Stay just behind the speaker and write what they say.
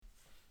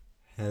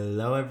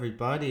Hello,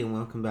 everybody, and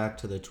welcome back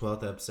to the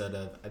 12th episode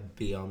of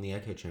Beyond the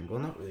Echo Chamber.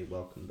 Well, not really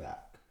welcome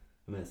back.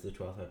 I mean, it's the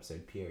 12th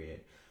episode, period.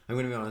 I'm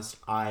going to be honest,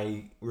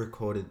 I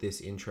recorded this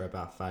intro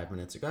about 5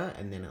 minutes ago,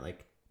 and then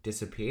it,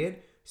 disappeared.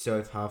 So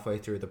if halfway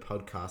through the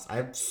podcast,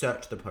 I've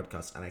searched the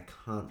podcast, and I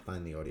can't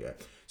find the audio.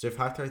 So if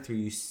halfway through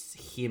you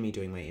hear me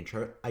doing my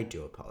intro, I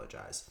do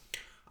apologize.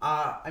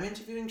 I'm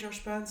interviewing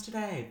Josh Burns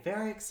today.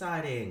 Very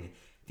exciting.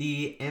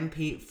 The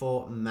MP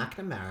for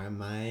McNamara,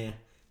 my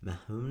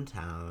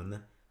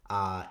hometown,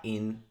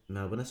 in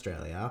Melbourne,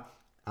 Australia.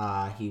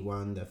 He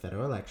won the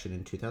federal election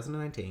in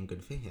 2019.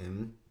 Good for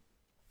him.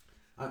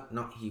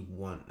 Not he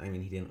won. I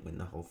mean, he didn't win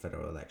the whole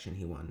federal election.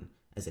 He won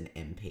as an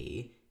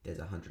MP. There's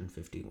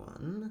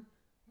 151.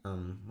 Why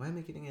am I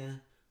getting a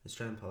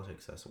Australian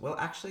politics person? Well,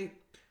 actually,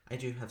 I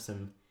do have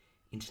some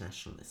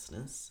international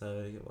listeners,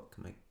 so you're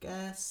welcome, I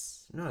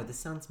guess. No, this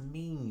sounds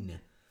mean.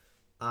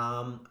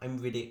 I'm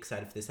really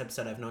excited for this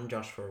episode. I've known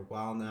Josh for a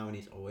while now, and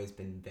he's always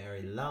been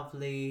very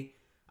lovely.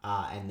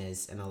 And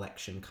there's an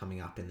election coming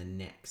up in the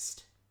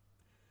next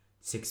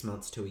 6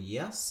 months to a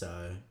year,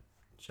 so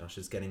Josh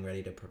is getting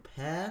ready to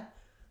prepare.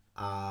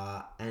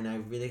 And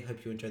I really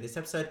hope you enjoy this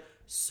episode.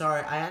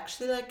 Sorry, I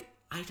actually,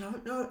 I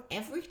don't know,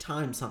 every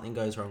time something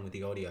goes wrong with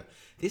the audio.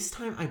 This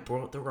time I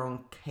brought the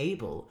wrong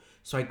cable,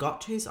 so I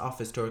got to his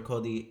office to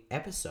record the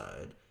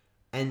episode,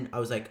 and I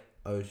was like,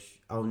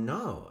 oh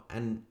no,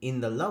 and in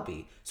the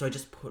lobby, so I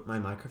just put my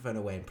microphone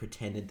away and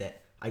pretended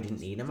that I didn't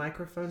need a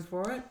microphone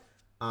for it,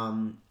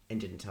 and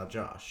didn't tell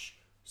Josh.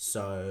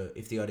 So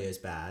if the audio is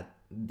bad,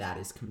 that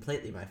is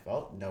completely my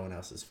fault, no one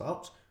else's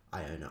fault.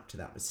 I own up to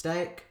that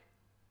mistake.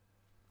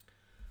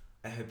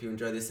 I hope you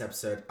enjoy this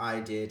episode. I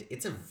did.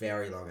 It's a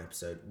very long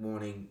episode.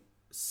 Warning,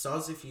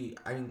 soz if you...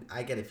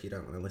 I get if you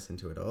don't want to listen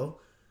to it all.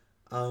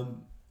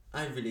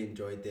 I really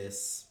enjoyed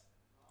this.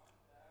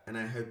 And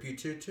I hope you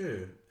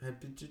too. Hope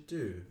you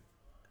do.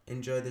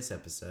 Enjoy this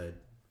episode.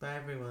 Bye,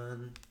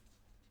 everyone.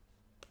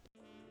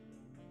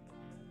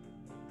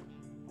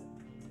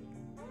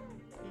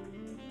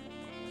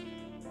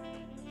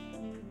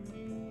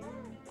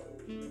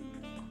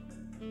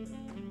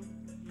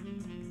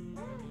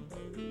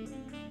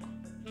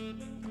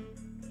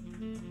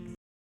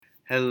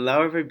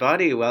 Hello,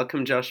 everybody.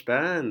 Welcome, Josh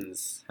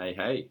Burns.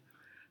 Hey.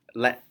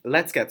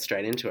 Let's get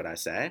straight into it, I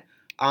say.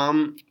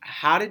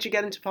 How did you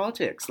get into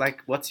politics?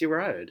 What's your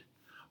road?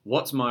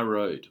 What's my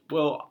road?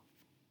 Well,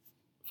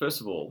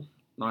 first of all,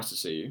 nice to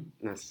see you.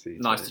 Nice to see you.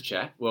 Nice to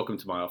chat. Welcome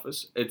to my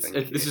office.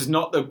 This is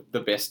not the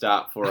best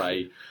start for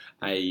a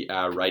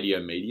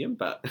radio medium,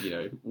 but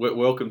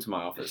welcome to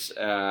my office.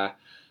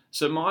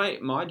 So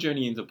my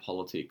journey into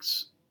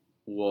politics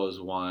was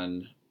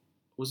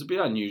a bit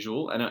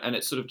unusual, and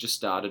it sort of just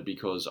started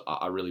because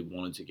I really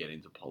wanted to get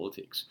into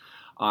politics.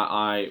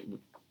 I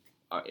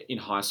in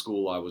high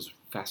school I was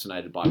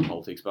fascinated by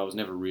politics, but I was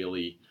never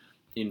really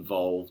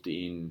involved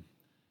in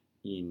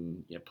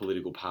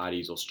political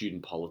parties or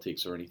student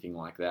politics or anything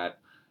like that.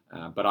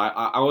 But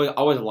I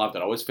always loved it.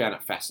 I always found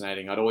it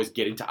fascinating. I'd always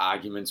get into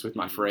arguments with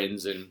my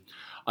friends, and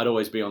I'd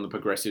always be on the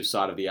progressive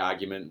side of the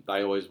argument.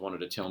 They always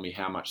wanted to tell me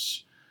how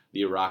much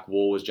the Iraq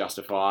War was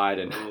justified,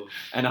 and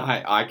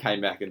I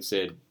came back and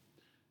said,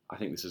 I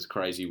think this is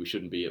crazy. We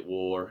shouldn't be at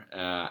war.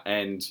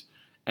 And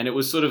it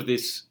was sort of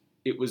this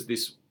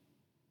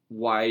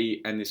way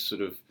and this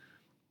sort of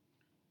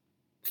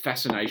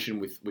fascination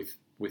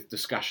with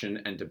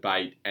discussion and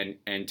debate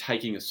and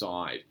taking a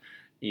side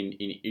in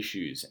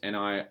issues. And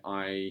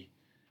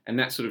and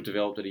that sort of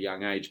developed at a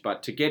young age.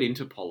 But to get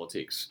into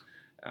politics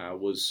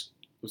was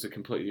a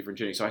completely different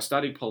journey. So I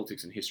studied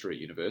politics and history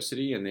at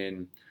university, and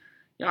then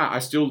I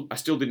still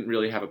didn't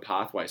really have a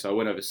pathway. So I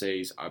went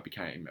overseas. I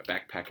became a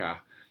backpacker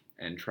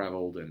and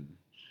travelled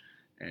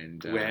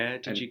and Where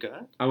did you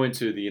go? I went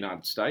to the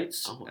United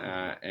States. Oh.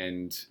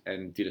 And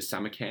did a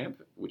summer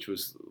camp, which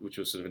was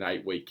sort of an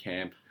 8-week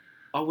camp.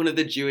 Oh, one of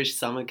the Jewish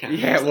summer camps.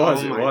 Yeah, it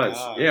was. Oh, it my was.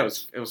 God. Yeah,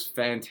 it was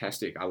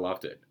fantastic. I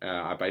loved it.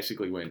 I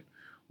basically went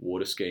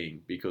water skiing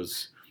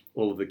because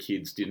all of the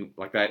kids didn't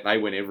they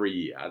went every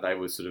year. They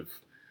were sort of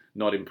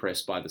not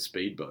impressed by the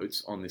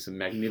speedboats on this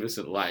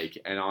magnificent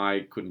lake, and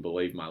I couldn't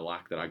believe my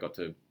luck that I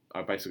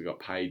basically got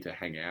paid to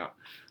hang out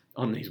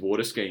on these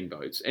water skiing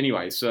boats.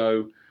 Anyway,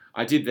 so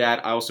I did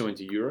that. I also went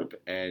to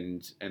Europe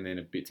and then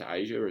a bit to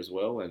Asia as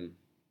well. And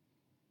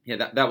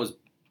yeah, that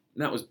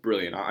was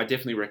brilliant. I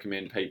definitely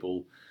recommend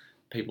people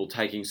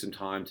taking some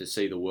time to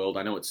see the world.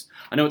 I know it's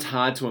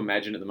hard to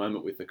imagine at the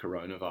moment with the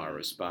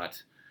coronavirus,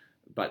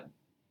 but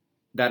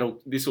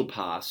this will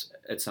pass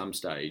at some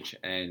stage,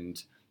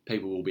 and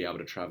people will be able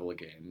to travel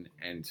again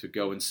and to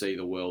go and see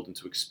the world and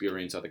to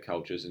experience other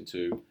cultures and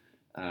to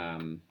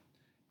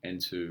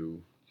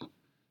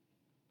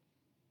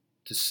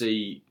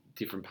see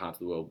different parts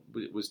of the world.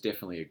 It was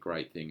definitely a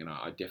great thing, and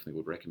I definitely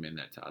would recommend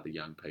that to other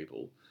young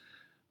people.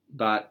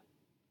 But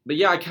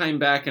yeah, I came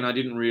back and I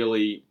didn't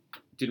really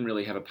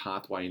have a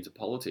pathway into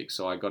politics,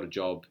 so I got a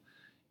job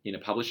in a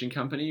publishing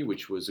company,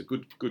 which was a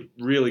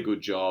really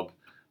good job.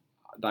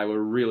 They were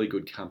a really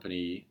good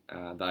company.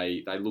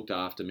 They looked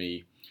after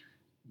me.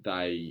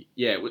 I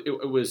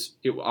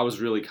was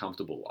really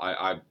comfortable.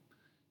 I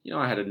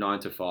had a 9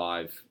 to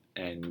 5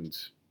 and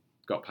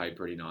got paid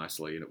pretty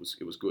nicely, and it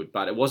was good.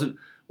 But it wasn't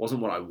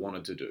what I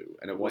wanted to do,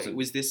 and it wasn't. Wait,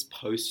 was this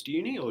post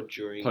uni or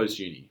during? Post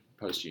uni.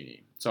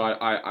 So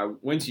I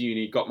went to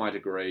uni, got my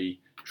degree,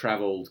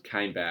 travelled,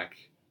 came back.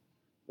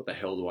 What the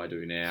hell do I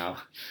do now?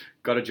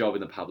 Got a job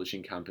in the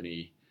publishing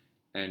company,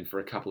 and for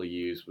a couple of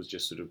years was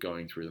just sort of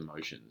going through the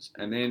motions.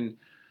 And then,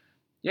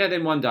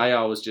 then one day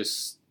I was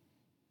just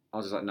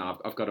like, no,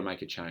 I've got to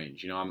make a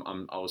change. I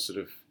was sort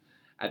of,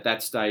 at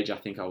that stage, I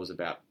think I was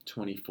about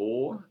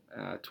 24,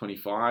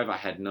 25. I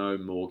had no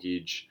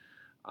mortgage.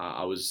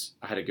 I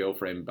had a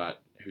girlfriend,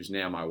 but who's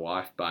now my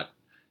wife, but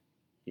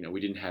we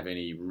didn't have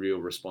any real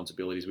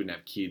responsibilities. We didn't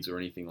have kids or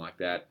anything like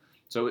that.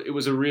 So it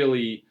was a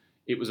really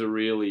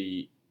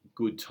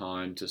good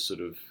time to sort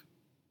of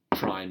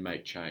try and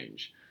make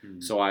change.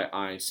 Mm. So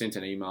I sent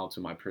an email to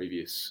my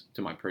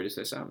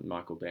predecessor,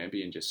 Michael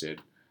Danby, and just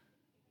said,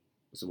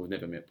 listen, we've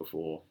never met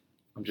before.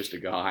 I'm just a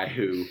guy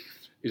who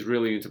is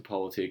really into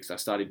politics. I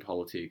studied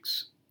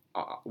politics.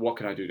 What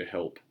can I do to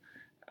help?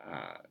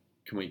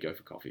 Can we go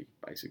for coffee,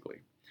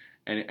 basically?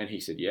 And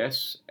he said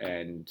yes,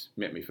 and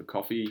met me for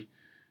coffee.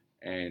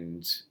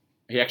 And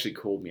he actually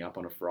called me up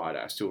on a Friday.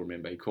 I still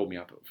remember he called me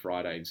up on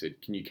Friday and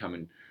said, can you come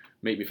and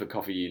meet me for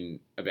coffee in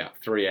about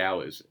 3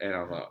 hours? And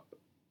I was like,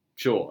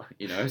 sure.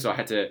 So I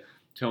had to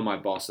tell my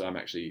boss that I'm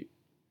actually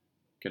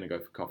going to go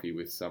for coffee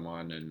with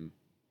someone, and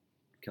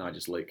can I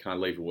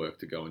leave work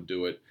to go and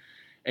do it?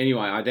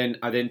 Anyway, I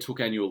then took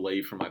annual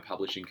leave from my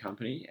publishing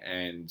company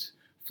and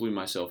flew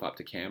myself up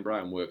to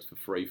Canberra and worked for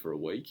free for a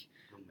week.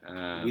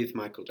 With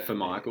Michael Danby. For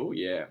Michael,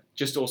 yeah.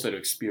 Just also to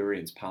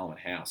experience Parliament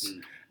House.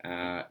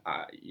 To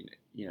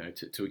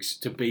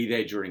be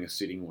there during a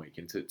sitting week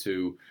and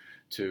to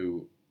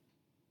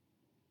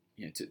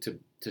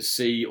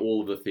see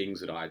all of the things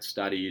that I had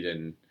studied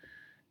and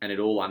it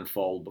all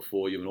unfold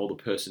before you and all the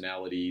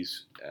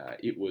personalities.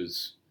 It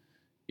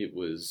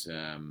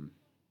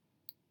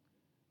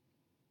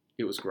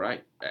was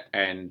great,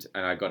 and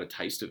I got a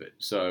taste of it.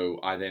 So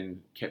I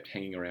then kept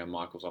hanging around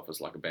Michael's office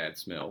like a bad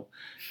smell,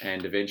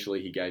 and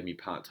eventually he gave me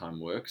part-time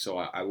work. So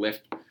I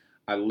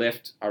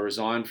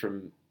resigned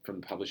from the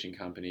publishing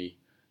company,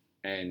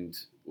 and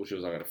I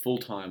got a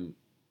full-time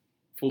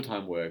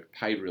work,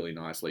 paid really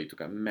nicely,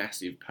 took a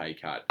massive pay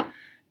cut,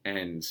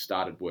 and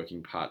started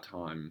working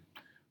part-time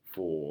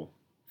for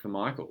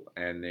Michael.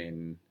 And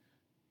then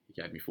he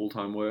gave me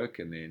full-time work,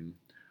 and then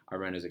I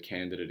ran as a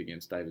candidate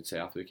against David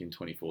Southwick in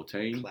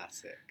 2014.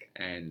 Classic.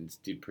 And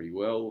did pretty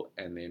well,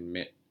 and then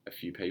met a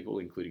few people,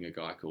 including a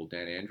guy called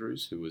Dan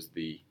Andrews, who was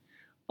the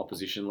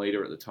opposition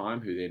leader at the time,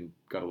 who then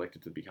got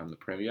elected to become the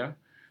Premier.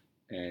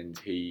 And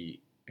he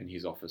and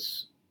his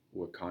office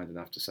were kind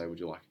enough to say, would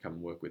you like to come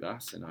and work with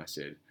us? And I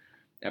said,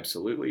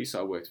 absolutely. So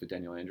I worked for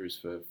Daniel Andrews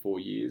for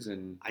 4 years.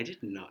 And I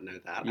did not know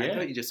that. Yeah. I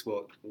thought you just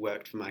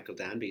worked for Michael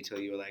Danby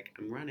till you were like,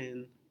 I'm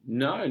running.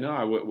 No,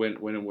 I went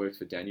and worked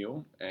for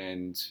Daniel,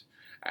 and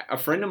a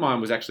friend of mine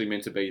was actually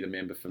meant to be the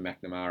member for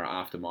Macnamara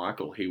after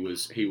Michael. He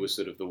was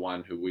sort of the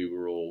one who we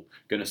were all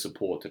going to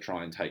support to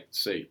try and take the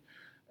seat,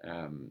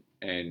 and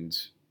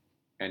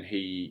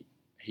he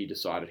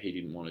decided he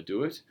didn't want to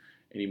do it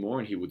anymore,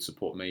 and he would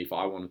support me if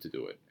I wanted to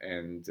do it,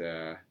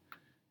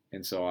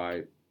 and so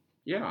I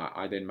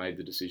then made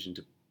the decision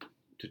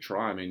to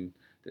try. I mean,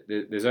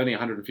 there's only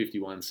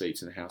 151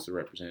 seats in the House of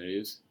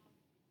Representatives.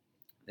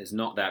 There's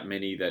not that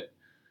many that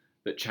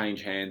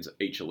change hands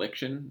each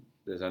election.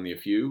 There's only a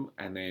few,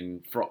 and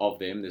then of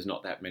them, there's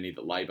not that many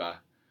that Labor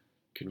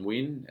can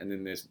win, and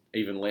then there's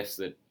even less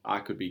that I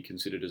could be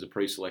considered as a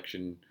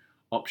pre-selection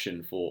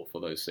option for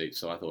those seats.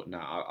 So I thought, no,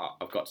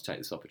 I've got to take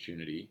this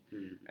opportunity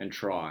and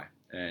try,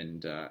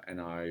 and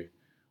I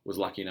was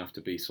lucky enough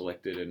to be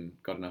selected and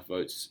got enough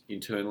votes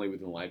internally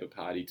within the Labor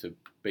Party to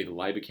be the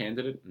Labor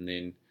candidate, and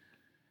then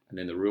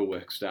the real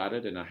work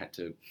started, and I had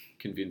to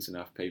convince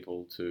enough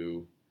people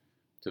to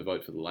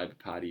vote for the Labor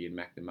Party in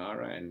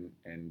Macnamara,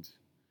 and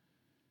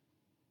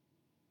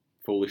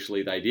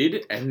foolishly they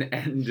did,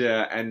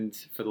 and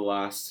for the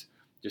last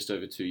just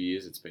over 2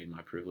 years, it's been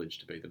my privilege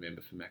to be the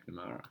member for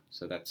Macnamara.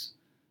 So that's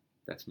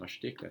my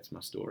shtick. That's my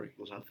story.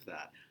 Love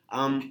that.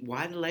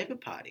 Why the Labor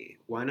Party?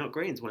 Why not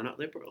Greens? Why not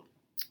Liberal?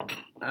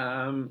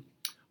 Well,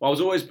 I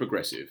was always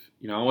progressive.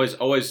 I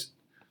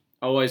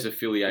always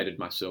affiliated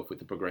myself with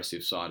the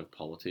progressive side of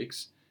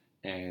politics,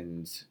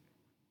 and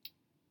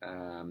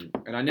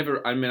I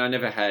never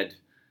had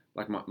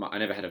I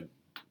never had a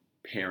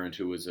parent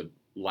who was a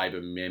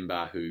Labor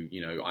member who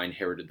I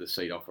inherited the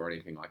seat off or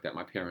anything like that.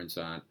 My parents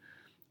aren't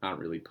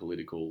really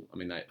political. I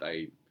mean,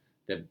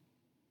 they've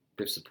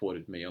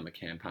supported me on the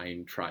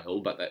campaign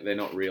trail, but they're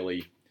not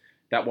really.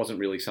 That wasn't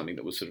really something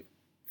that was sort of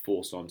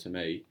forced onto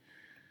me.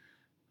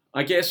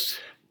 I guess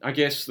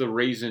the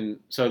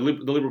reason. So the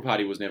Liberal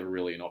Party was never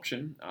really an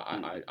option.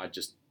 I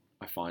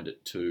find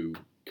it too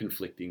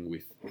conflicting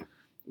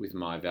with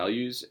my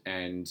values,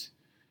 and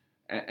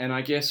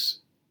I guess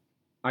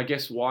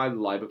why the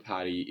Labor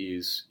Party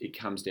is, it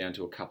comes down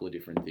to a couple of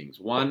different things.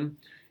 One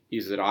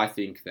is that I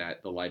think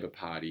that the Labor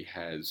Party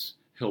has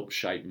helped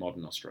shape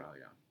modern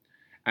Australia.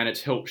 And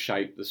it's helped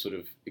shape the sort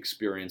of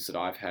experience that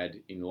I've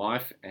had in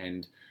life.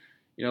 And,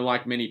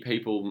 like many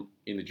people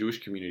in the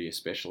Jewish community,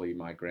 especially,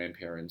 my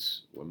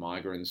grandparents were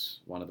migrants.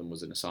 One of them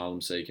was an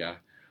asylum seeker.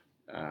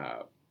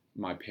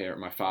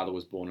 My father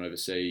was born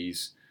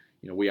overseas.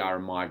 We are a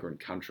migrant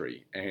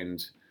country.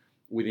 And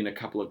within a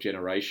couple of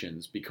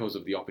generations, because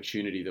of the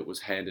opportunity that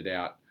was handed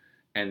out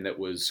and that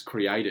was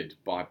created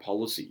by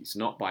policies,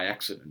 not by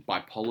accident, by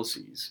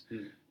policies,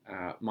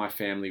 my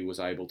family was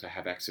able to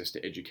have access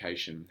to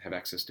education, have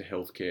access to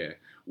healthcare.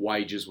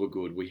 Wages were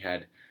good. We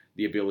had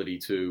the ability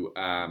to,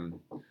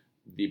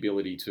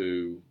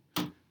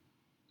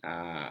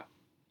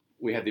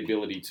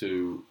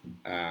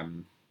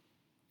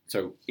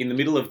 so in the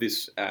middle of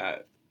this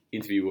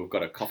interview, we've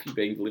got a coffee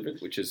being delivered,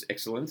 which is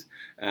excellent.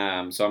 So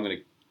I'm going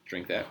to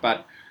drink that.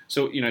 But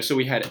so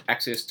we had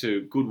access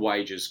to good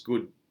wages,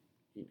 good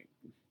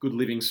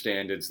living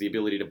standards, the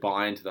ability to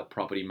buy into the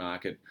property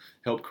market,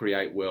 help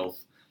create wealth.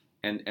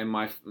 And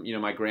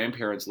my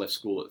grandparents left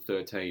school at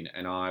 13,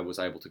 and I was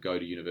able to go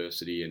to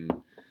university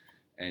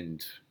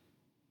and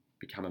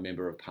become a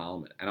member of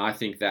parliament. And I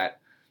think that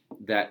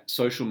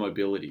social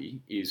mobility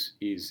is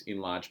in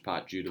large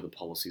part due to the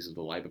policies of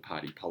the Labor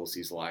Party,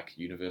 policies like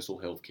universal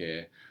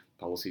healthcare,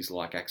 policies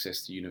like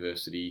access to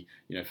university.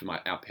 For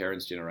our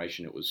parents'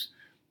 generation,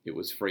 it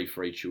was free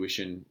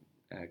tuition.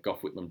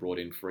 Gough Whitlam brought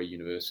in free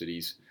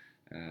universities.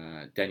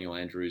 Daniel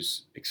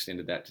Andrews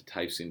extended that to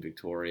TAFEs in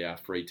Victoria,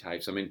 free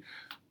TAFEs. I mean,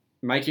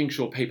 making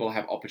sure people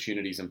have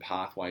opportunities and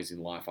pathways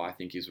in life, I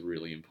think, is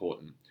really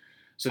important.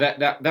 So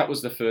that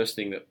was the first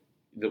thing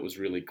that was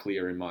really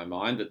clear in my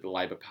mind, that the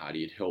Labor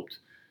Party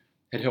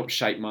had helped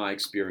shape my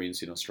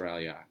experience in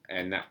Australia,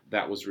 and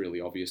that was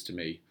really obvious to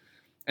me.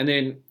 And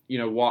then,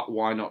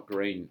 why not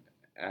Green?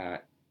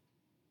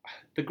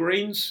 The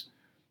Greens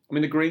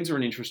are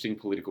an interesting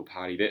political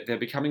party. They're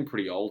becoming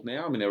pretty old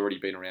now. I mean, they've already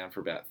been around for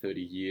about 30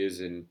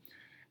 years, and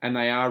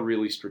they are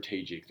really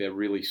strategic. They're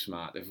really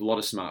smart. There's a lot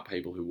of smart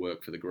people who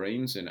work for the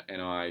Greens, and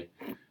I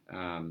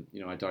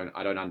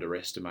don't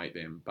underestimate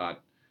them. But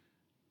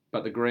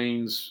the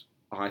Greens,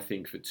 I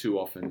think, for too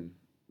often,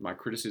 my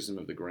criticism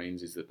of the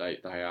Greens is that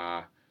they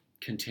are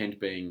content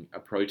being a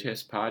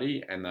protest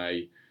party, and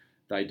they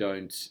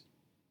don't,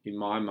 in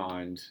my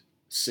mind,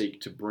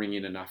 seek to bring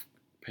in enough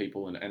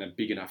people and a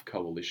big enough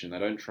coalition. They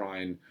don't try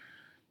and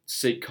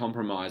seek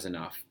compromise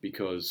enough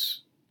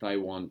because they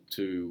want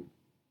to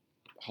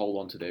hold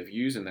on to their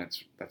views, and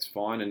that's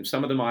fine. And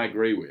some of them I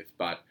agree with,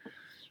 but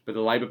the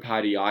Labor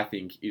Party, I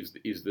think, is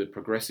the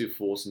progressive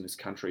force in this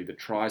country that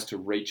tries to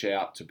reach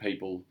out to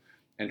people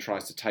and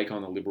tries to take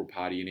on the Liberal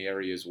Party in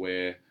areas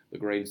where the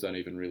Greens don't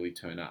even really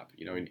turn up.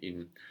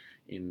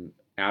 In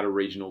outer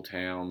regional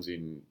towns,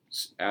 in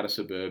outer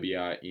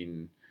suburbia,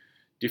 in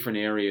different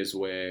areas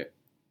where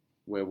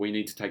we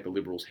need to take the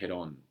Liberals head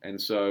on. And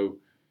so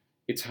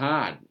it's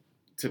hard,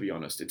 to be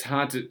honest. It's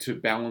hard to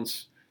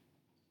balance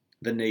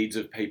the needs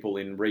of people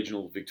in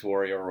regional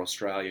Victoria or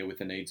Australia with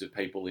the needs of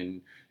people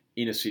in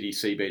inner city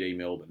CBD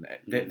Melbourne.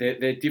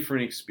 They're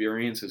different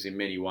experiences in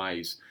many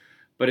ways,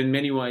 but in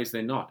many ways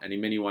they're not. And in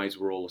many ways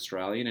we're all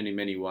Australian, and in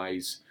many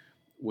ways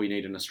we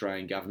need an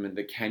Australian government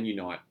that can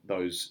unite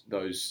those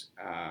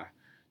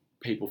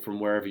people from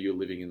wherever you're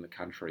living in the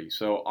country.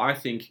 So I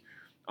think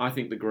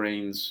the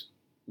Greens,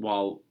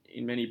 while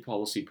in many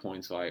policy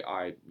points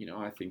I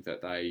think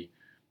that they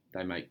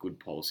make good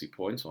policy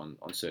points on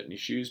certain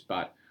issues,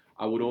 but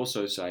I would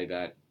also say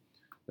that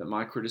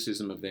my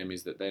criticism of them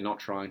is that they're not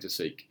trying to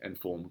seek and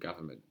form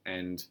government.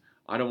 And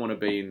I don't want to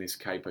be in this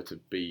caper to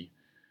be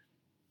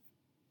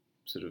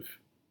sort of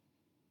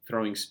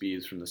throwing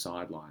spears from the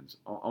sidelines.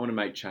 I want to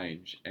make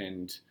change,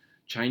 and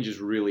change is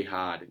really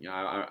hard.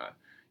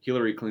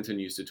 Hillary Clinton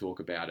used to talk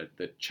about it,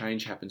 that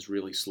change happens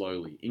really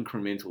slowly,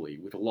 incrementally,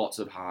 with lots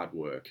of hard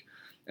work.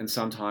 And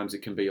sometimes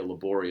it can be a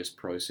laborious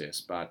process,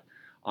 but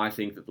I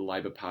think that the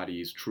Labor Party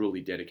is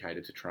truly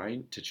dedicated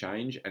to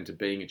change and to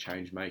being a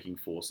change-making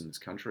force in this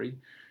country.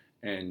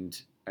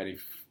 And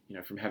if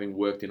from having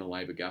worked in a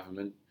Labor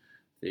government,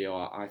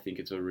 I think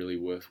it's a really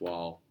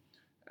worthwhile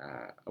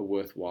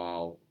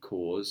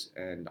cause,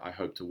 and I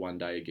hope to one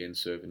day again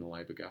serve in a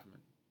Labor government.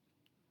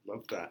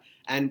 Love that.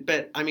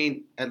 But I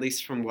mean, at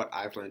least from what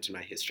I've learned in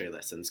my history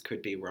lessons,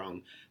 could be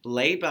wrong,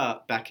 Labor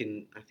back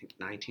in, I think,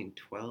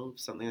 1912,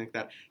 something like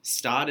that,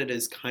 started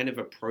as kind of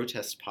a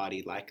protest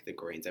party like the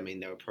Greens. I mean,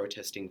 they were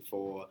protesting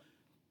for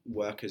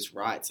workers'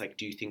 rights. Like,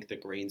 do you think the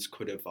Greens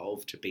could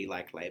evolve to be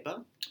like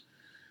Labor?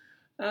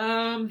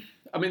 I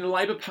mean, the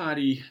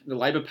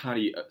Labor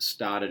Party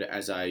started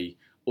as a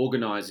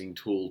organising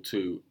tool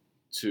to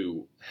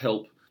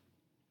help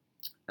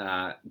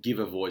give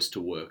a voice to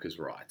workers'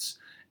 rights.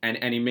 And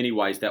in many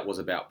ways, that was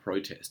about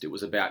protest. It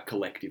was about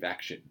collective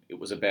action. It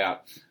was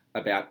about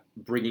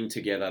bringing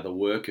together the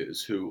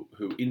workers who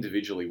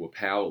individually were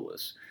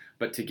powerless,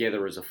 but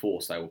together as a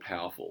force they were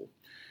powerful.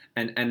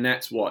 And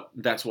that's what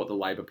the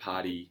Labor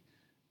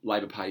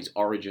Party's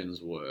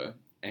origins were.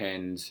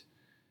 And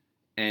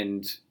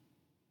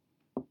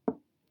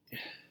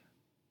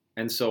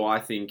so I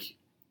think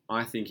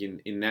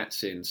in that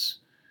sense,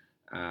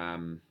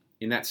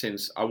 In that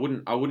sense, I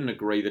wouldn't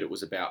agree that it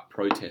was about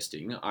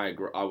protesting.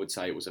 I would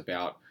say it was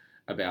about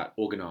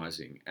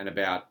organising and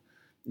about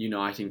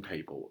uniting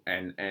people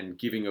and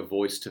giving a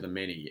voice to the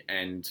many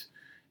and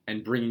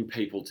bringing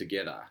people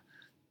together.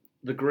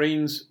 The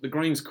Greens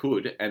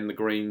could, and the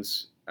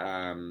Greens,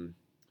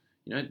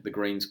 the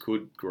Greens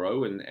could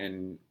grow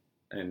and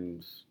I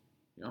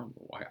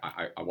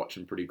watch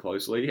them pretty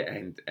closely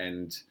and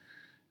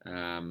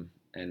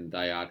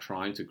they are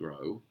trying to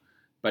grow.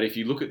 But if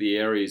you look at the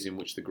areas in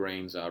which the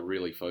Greens are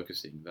really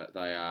focusing, that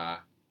they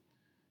are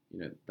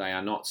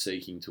not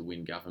seeking to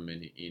win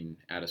government in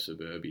outer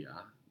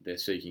suburbia. They're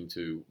seeking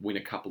to win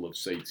a couple of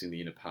seats in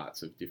the inner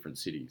parts of different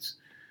cities,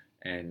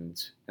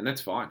 and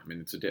that's fine. I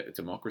mean, it's a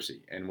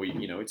democracy, and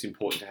it's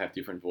important to have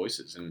different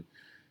voices. And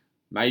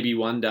maybe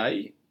one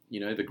day,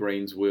 the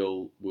Greens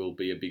will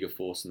be a bigger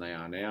force than they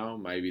are now.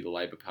 Maybe the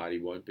Labor Party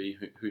won't be.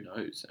 Who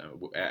knows?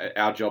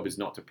 Our job is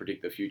not to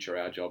predict the future.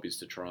 Our job is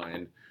to try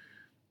and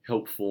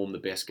help form the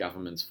best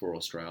governments for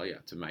Australia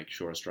to make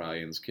sure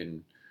Australians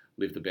can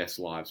live the best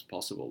lives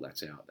possible.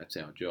 That's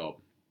our job.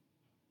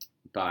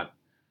 But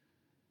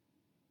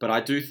I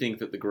do think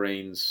that the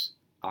Greens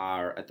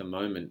are at the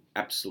moment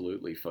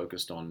absolutely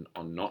focused on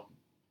not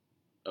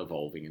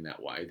evolving in that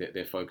way.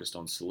 They're focused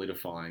on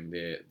solidifying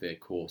their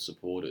core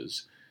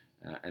supporters.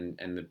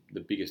 And the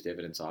biggest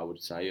evidence I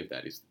would say of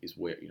that is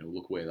where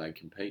look where they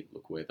compete,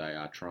 look where they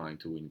are trying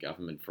to win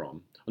government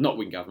from, not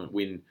win government,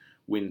 win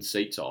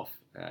seats off.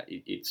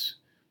 It's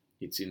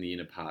in the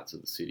inner parts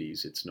of the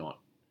cities. It's not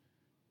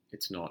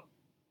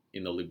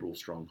in the Liberal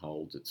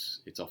strongholds.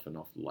 It's often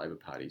off the Labor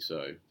Party.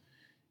 So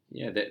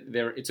yeah,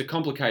 it's a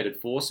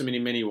complicated force. I mean,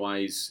 in many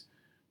ways,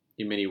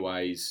 the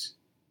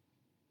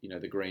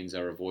Greens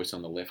are a voice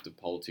on the left of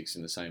politics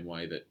in the same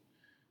way that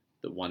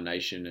One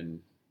Nation and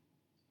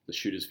the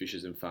shooters,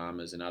 fishers and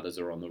farmers and others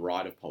are on the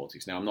right of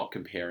politics. Now, I'm not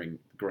comparing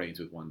the Greens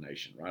with One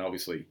Nation, right?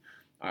 Obviously,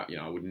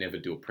 I would never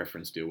do a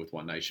preference deal with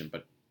One Nation,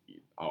 but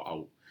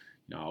I'll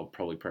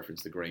probably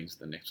preference the Greens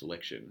the next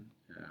election.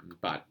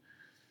 But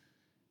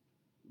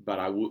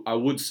I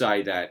would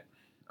say that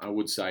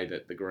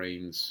the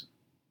Greens,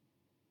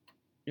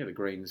 the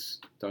Greens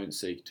don't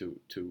seek to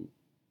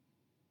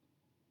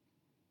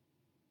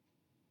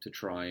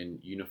try and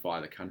unify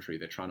the country.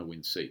 They're trying to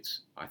win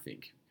seats, I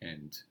think,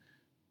 and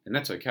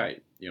that's okay.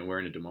 We're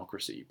in a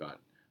democracy, but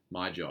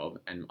my job,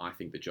 and I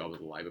think the job of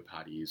the Labor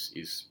Party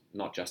is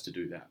not just to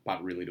do that,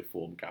 but really to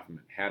form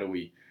government. How do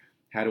we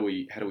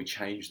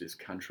change this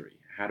country?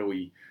 How do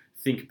we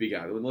think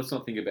bigger? Let's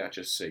not think about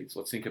just seats.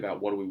 Let's think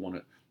about what do we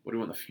want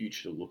the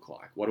future to look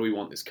like? What do we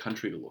want this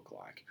country to look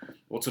like?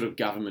 What sort of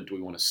government do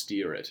we want to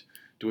steer it?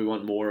 Do we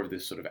want more of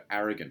this sort of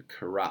arrogant,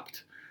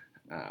 corrupt,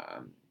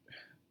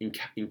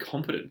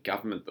 incompetent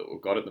government that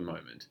we've got at the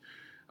moment?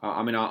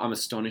 I'm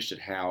astonished at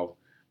how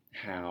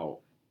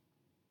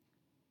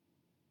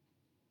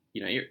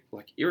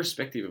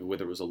irrespective of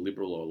whether it was a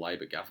Liberal or a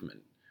Labor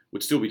government,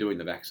 would still be doing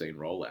the vaccine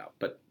rollout.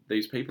 But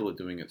these people are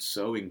doing it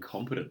so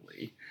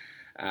incompetently.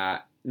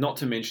 Not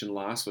to mention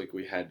last week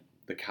we had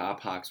the car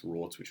parks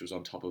rorts, which was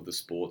on top of the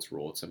sports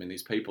rorts. I mean,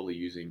 these people are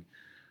using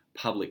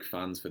public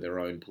funds for their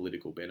own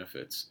political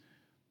benefits.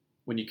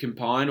 When you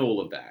combine all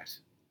of that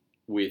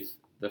with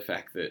the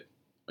fact that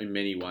in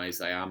many ways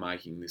they are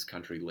making this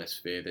country less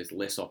fair, there's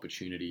less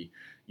opportunity,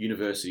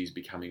 universities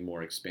becoming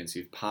more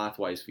expensive,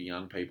 pathways for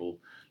young people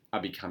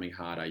are becoming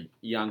harder,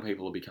 young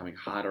people are becoming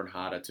harder and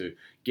harder to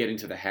get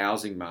into the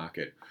housing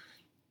market.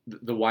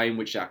 The way in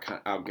which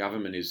our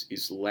government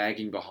is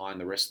lagging behind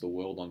the rest of the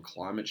world on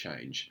climate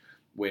change,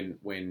 when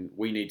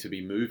we need to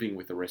be moving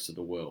with the rest of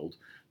the world,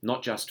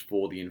 not just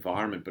for the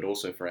environment but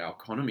also for our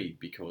economy,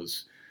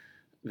 because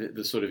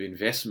the sort of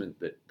investment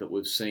that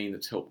we've seen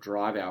that's helped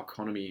drive our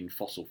economy in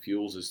fossil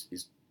fuels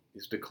is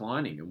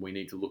declining, and we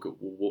need to look at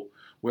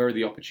where are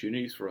the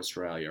opportunities for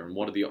Australia, and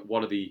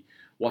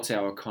what's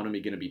our economy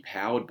going to be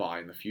powered by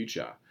in the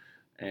future,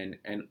 and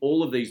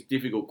all of these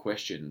difficult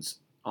questions,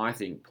 I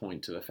think,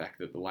 point to the fact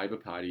that the Labor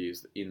Party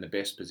is in the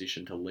best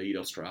position to lead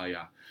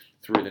Australia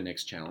through the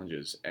next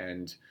challenges,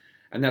 and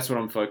that's what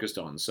I'm focused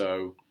on.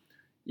 So,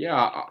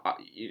 yeah,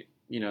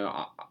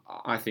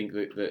 I think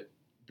that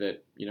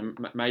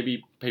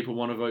maybe people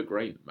want to vote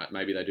Green.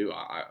 Maybe they do.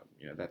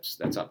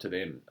 That's up to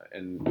them.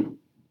 And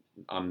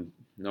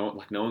no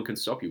one can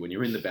stop you when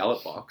you're in the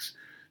ballot box.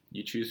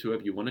 You choose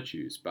whoever you want to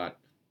choose. But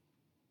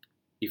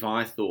if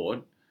I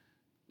thought,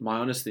 my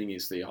honest thing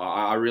is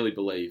I really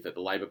believe that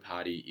the Labor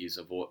Party is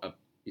a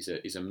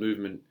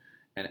movement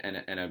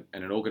and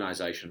an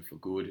organisation for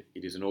good.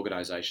 It is an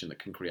organisation that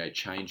can create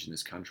change in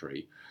this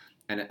country.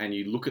 And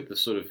you look at the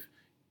sort of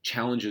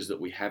challenges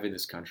that we have in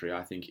this country,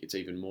 I think it's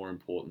even more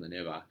important than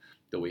ever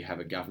that we have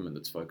a government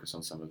that's focused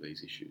on some of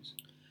these issues.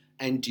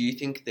 And do you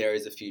think there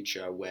is a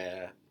future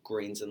where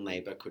Greens and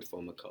Labor could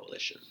form a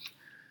coalition?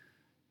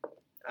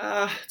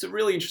 It's a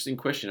really interesting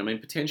question. I mean,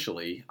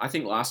 potentially. I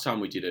think last time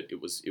we did it,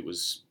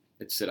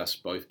 it set us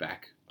both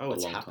back. Oh,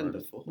 it's happened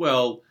before.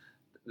 Well,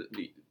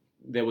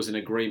 there was an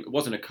agreement. It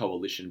wasn't a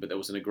coalition, but there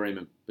was an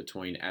agreement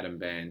between Adam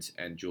Bandt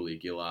and Julia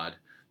Gillard,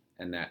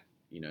 and that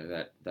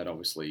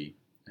obviously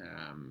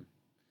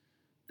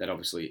that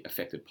obviously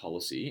affected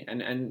policy,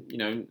 and you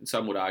know,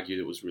 some would argue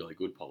that it was really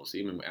good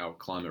policy. I mean, our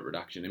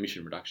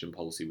emission reduction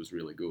policy was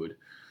really good,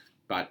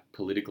 but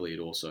politically, it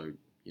also,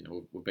 you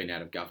know, we've been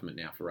out of government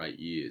now for 8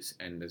 years,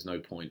 and there's no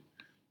point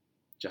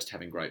just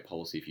having great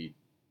policy if you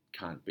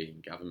can't be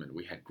in government.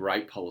 We had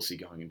great policy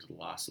going into the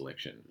last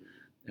election,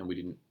 and we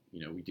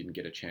didn't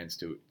get a chance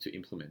to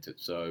implement it.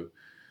 So,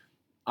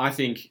 I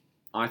think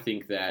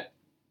that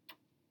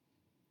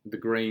the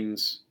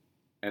Greens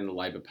and the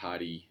Labor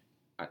Party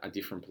are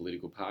different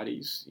political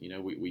parties. You know,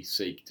 we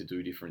seek to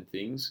do different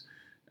things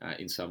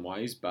in some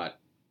ways, but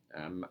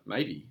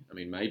maybe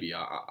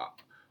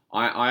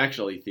I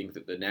actually think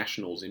that the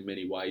Nationals in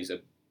many ways are,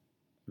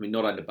 I mean,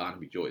 not under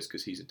Barnaby Joyce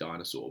because he's a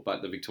dinosaur,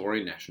 but the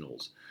Victorian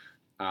Nationals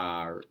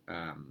are,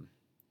 I'm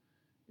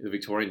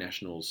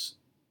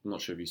not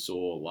sure if you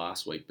saw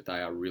last week, but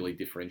they are really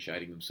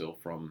differentiating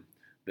themselves from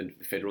the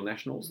federal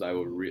Nationals. They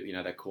were really, you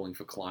know, they're calling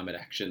for climate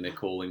action. They're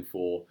calling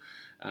for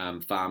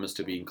farmers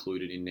to be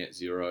included in net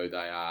zero.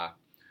 They are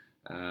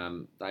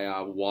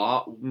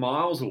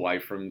miles away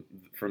from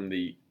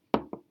the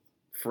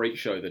freak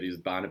show that is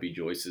Barnaby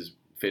Joyce's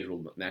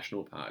Federal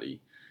National Party.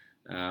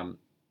 You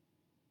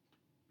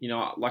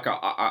know, like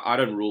I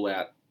don't rule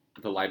out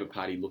the Labor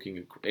Party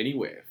looking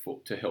anywhere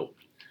to help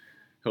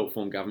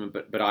form government,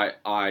 but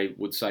I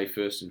would say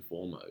first and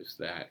foremost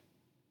that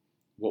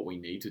what we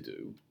need to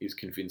do is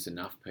convince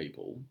enough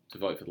people to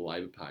vote for the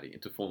Labor Party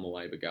and to form a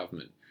Labor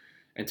government,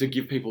 and to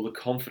give people the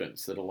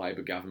confidence that a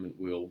Labor government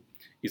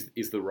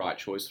is the right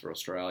choice for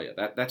Australia.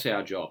 That's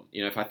our job.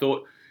 You know, if I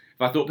thought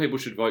people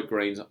should vote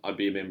Greens, I'd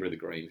be a member of the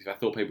Greens. If I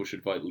thought people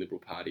should vote Liberal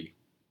Party,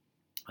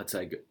 I'd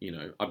say, you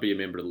know, I'd be a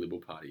member of the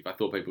Liberal Party. If I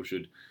thought people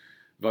should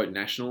vote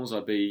Nationals,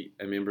 I'd be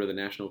a member of the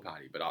National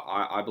Party. But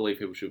I believe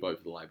people should vote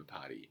for the Labor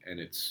Party, and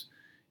it's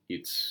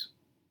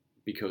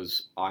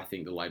because I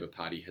think the Labor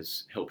Party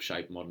has helped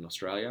shape modern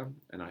Australia,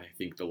 and I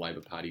think the Labor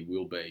Party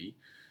will be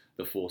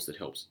the force that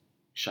helps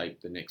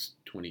shape the next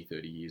 20,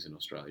 30 years in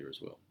Australia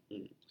as well.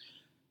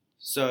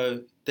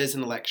 So there's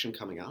an election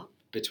coming up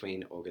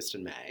between August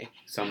and May.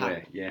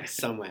 Somewhere,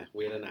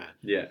 we don't know.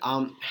 Yeah.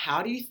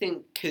 How do you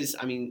think, because,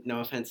 I mean,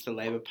 no offense to the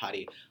Labor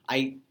Party,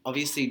 I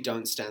obviously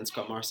don't stand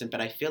Scott Morrison, but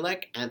I feel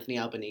like Anthony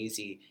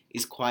Albanese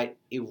is quite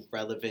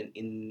irrelevant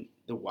in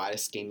the wider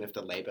scheme of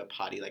the Labor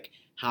Party. Like,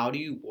 how do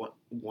you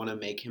want to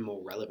make him more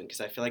relevant?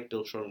 Because I feel like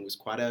Bill Shorten was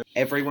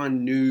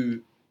everyone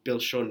knew Bill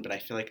Shorten, but I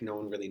feel like no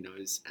one really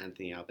knows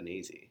Anthony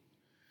Albanese.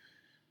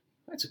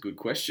 That's a good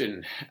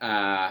question.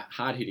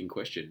 Hard-hitting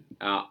question.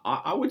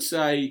 I would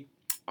say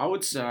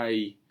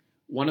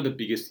one of the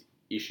biggest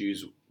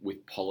issues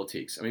with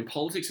politics. I mean,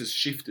 politics has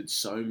shifted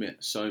so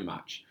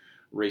much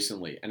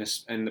recently,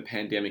 and the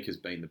pandemic has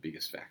been the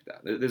biggest factor.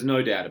 There's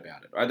no doubt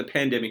about it. Right? The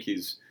pandemic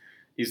is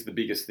the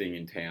biggest thing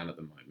in town at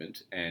the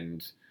moment,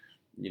 and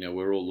you know,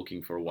 we're all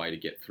looking for a way to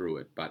get through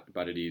it. But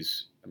it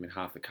is. I mean,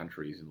 half the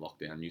country is in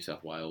lockdown. New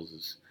South Wales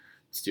is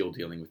still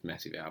dealing with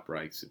massive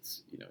outbreaks.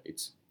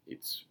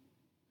 It's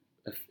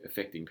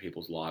affecting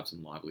people's lives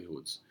and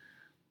livelihoods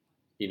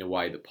in a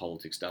way that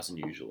politics doesn't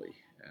usually.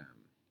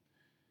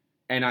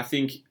 And I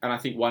think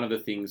one of the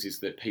things is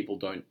that people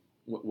don't,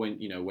 when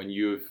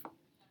you've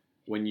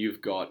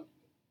got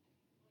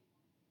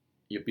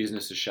your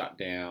business is shut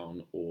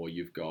down, or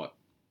you've got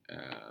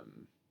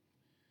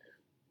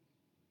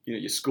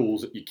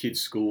your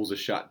kids' schools are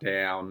shut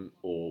down,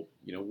 or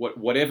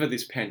whatever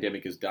this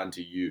pandemic has done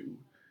to you,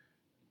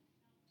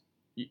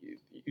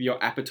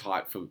 your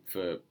appetite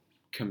for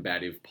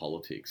combative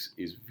politics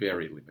is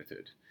very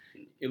limited,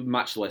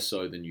 much less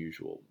so than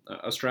usual.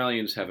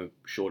 Australians have a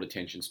short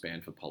attention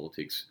span for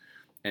politics,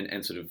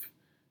 and sort of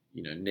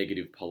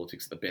negative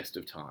politics at the best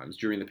of times.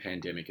 During the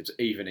pandemic, it's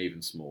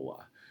even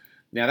smaller.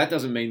 Now, that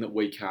doesn't mean that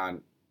we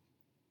can't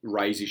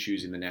raise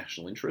issues in the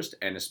national interest,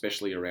 and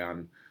especially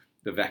around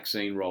the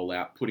vaccine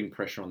rollout, putting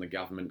pressure on the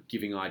government,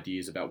 giving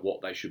ideas about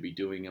what they should be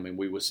doing. I mean,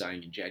 we were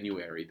saying in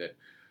January that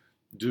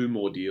do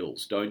more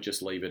deals. Don't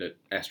just leave it at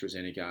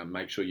AstraZeneca.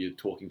 Make sure you're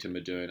talking to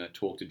Moderna.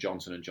 Talk to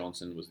Johnson &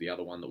 Johnson was the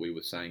other one that we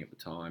were saying at the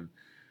time.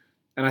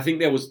 And I think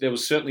there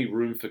was certainly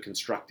room for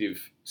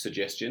constructive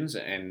suggestions.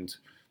 And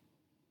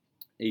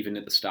even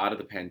at the start of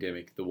the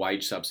pandemic, the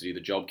wage subsidy,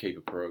 the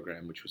JobKeeper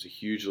program, which was a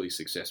hugely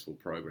successful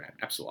program.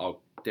 Absolutely,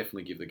 I'll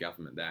definitely give the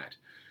government that.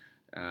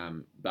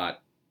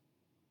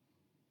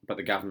 But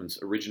the government's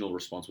original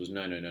response was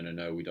no,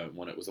 we don't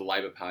want it. It was the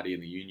Labor Party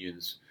and the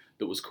unions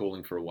that was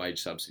calling for a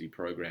wage subsidy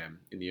program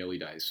in the early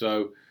days.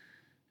 So,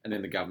 and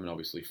then the government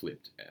obviously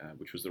flipped,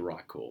 which was the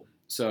right call.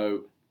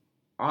 So,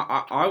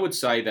 I would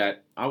say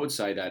that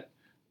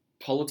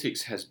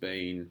politics has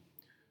been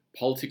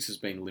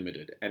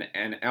limited,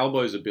 and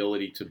Albo's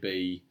ability to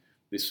be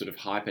this sort of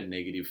hyper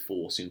negative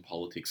force in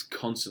politics,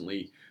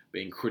 constantly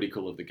being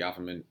critical of the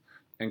government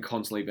and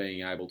constantly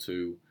being able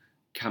to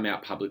come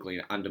out publicly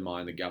and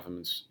undermine the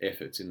government's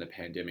efforts in the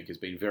pandemic has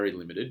been very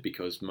limited,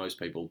 because most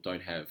people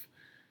don't have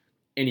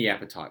any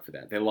appetite for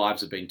that. Their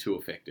lives have been too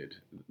affected.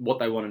 What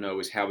they want to know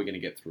is how we're going to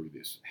get through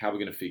this, how we're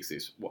going to fix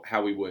this,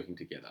 how are we working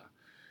together.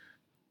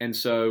 And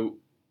so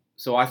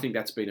I think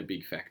that's been a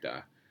big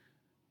factor.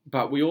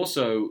 but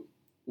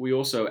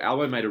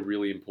Albo made a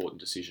really important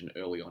decision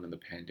early on in the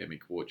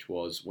pandemic, which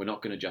was we're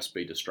not going to just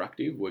be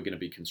destructive, we're going to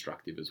be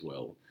constructive as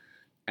well.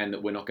 And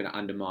that we're not going to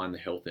undermine the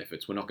health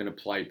efforts. We're not going to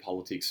play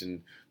politics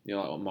and,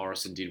 like what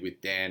Morrison did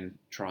with Dan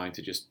trying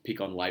to just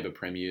pick on Labor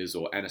premiers,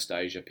 or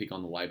Anastasia pick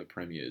on the Labor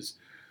premiers.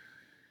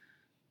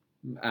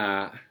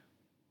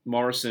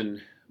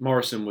 Morrison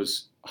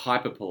was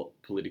hyper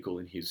political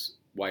in his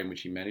way in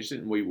which he managed it,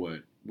 and we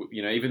weren't.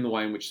 Even the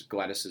way in which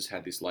Gladys has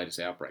had this latest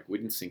outbreak, we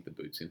didn't sink the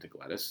boots into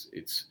Gladys.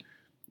 It's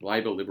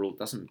Labor, Liberal. It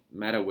doesn't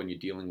matter when you're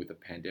dealing with a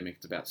pandemic.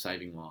 It's about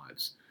saving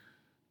lives.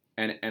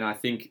 And I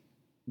think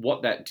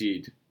what that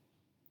did,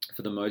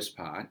 for the most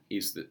part,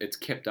 is that it's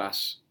kept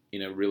us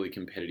in a really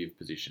competitive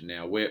position.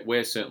 Now,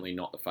 we're certainly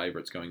not the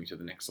favourites going into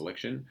the next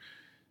election,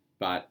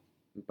 but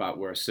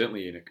we're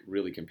certainly in a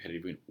really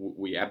competitive.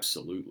 We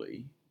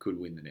absolutely could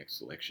win the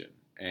next election,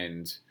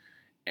 and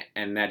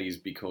that is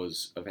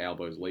because of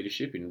Albo's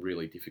leadership in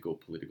really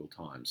difficult political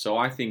times. So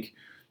I think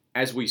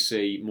as we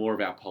see more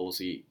of our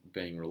policy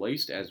being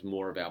released, as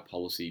more of our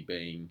policy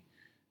being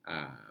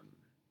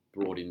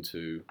brought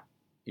into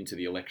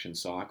the election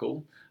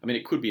cycle, I mean,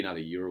 it could be another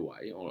year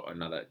away or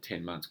another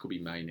 10 months, could be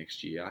May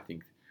next year. I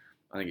think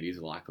it is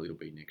likely it'll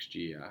be next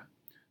year.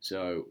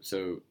 So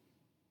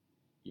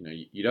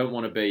you don't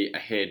want to be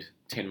ahead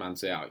 10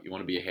 months out. You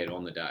want to be ahead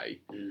on the day.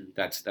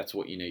 That's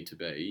what you need to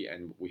be,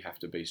 and we have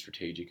to be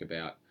strategic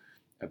about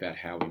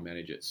how we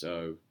manage it.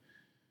 So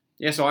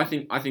I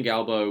think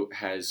Albo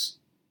has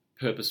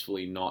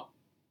purposefully not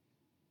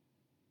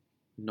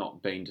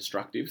been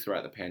destructive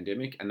throughout the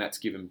pandemic, and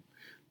that's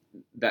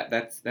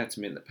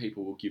meant that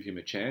people will give him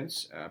a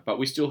chance. But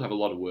we still have a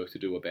lot of work to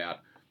do about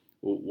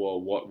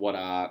what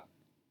are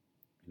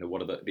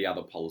the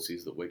other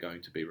policies that we're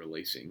going to be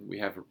releasing. We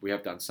have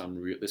done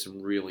there's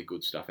some really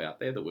good stuff out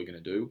there that we're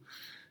going to do.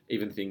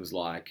 Even things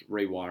like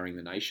rewiring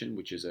the nation,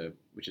 which is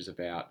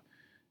about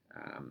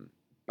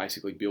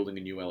basically building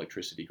a new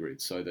electricity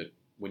grid, so that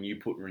when you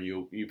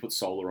put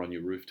solar on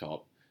your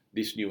rooftop,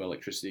 this new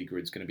electricity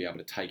grid is going to be able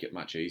to take it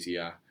much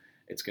easier.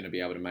 It's going to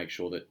be able to make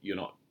sure that you're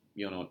not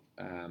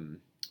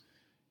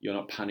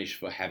punished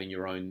for having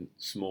your own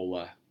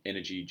smaller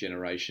energy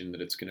generation,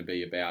 that it's going to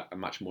be about a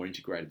much more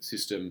integrated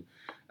system,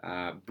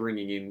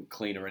 bringing in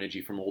cleaner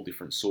energy from all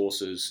different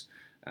sources.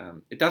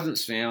 It doesn't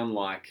sound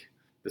like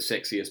the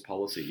sexiest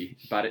policy,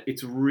 but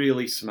it's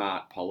really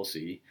smart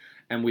policy.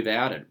 And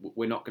without it,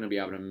 we're not going to be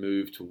able to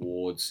move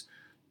towards,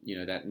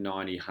 that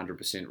 90,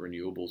 100%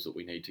 renewables that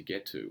we need to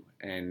get to.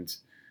 And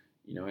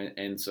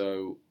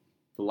so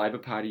the Labor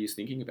Party is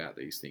thinking about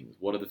these things.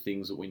 What are the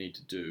things that we need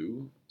to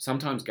do?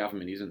 Sometimes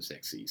government isn't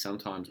sexy.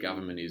 Sometimes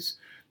government is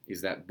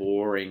that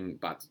boring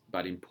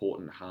but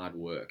important hard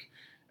work.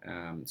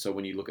 So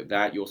when you look at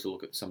that, you also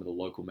look at some of the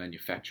local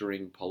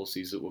manufacturing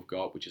policies that we've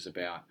got, which is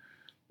about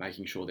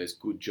making sure there's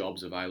good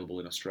jobs available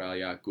in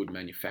Australia, good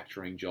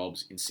manufacturing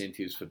jobs,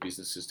 incentives for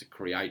businesses to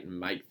create and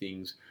make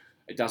things.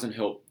 It doesn't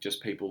help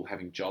just people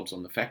having jobs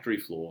on the factory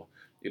floor.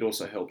 It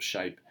also helps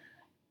shape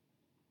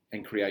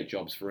and create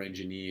jobs for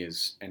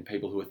engineers and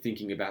people who are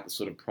thinking about the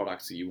sort of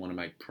products that you want to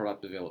make,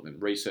 product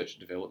development, research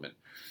and development.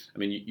 I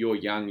mean, you're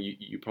young,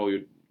 you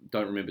probably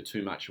don't remember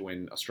too much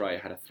when Australia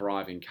had a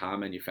thriving car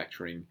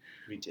manufacturing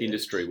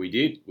industry. We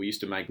did. We used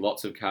to make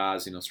lots of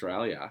cars in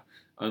Australia.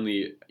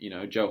 Only,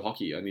 Joe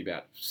Hockey, only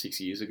about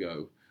 7 years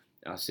ago,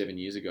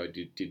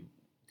 did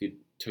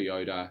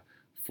Toyota,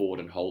 Ford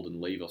and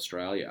Holden leave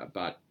Australia.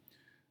 But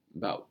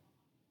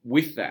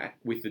with that,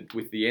 with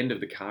the end of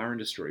the car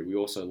industry, we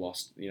also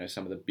lost,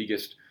 some of the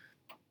biggest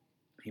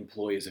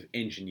employers of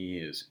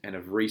engineers and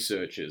of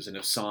researchers and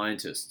of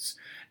scientists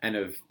and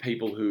of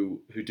people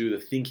who do the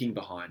thinking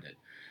behind it.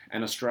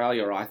 And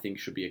Australia, I think,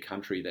 should be a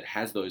country that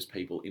has those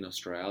people in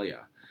Australia.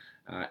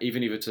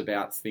 Even if it's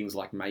about things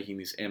like making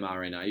this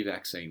mRNA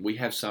vaccine, we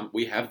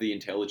have the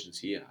intelligence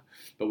here,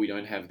 but we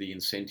don't have the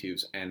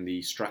incentives and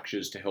the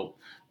structures to help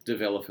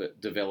develop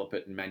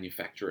it and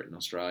manufacture it in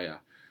Australia.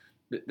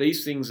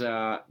 These things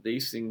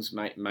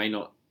may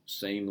not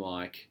seem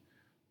like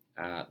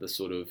the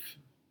sort of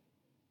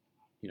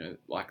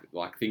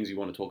like things you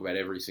want to talk about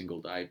every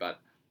single day, but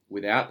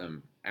without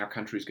them, our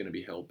country is going to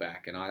be held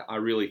back. And I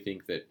really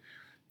think that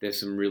there's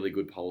some really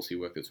good policy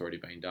work that's already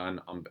been done.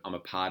 I'm a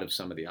part of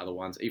some of the other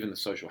ones, even the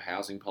social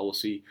housing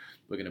policy.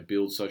 We're going to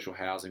build social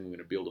housing. We're going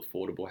to build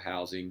affordable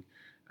housing.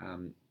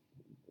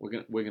 We're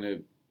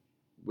going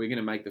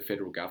to make the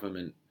federal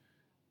government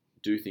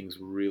do things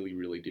really,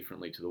 really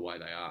differently to the way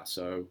they are.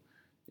 So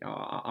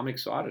I'm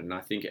excited, and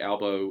I think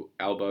Albo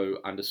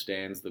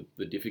understands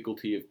the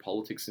difficulty of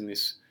politics in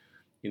this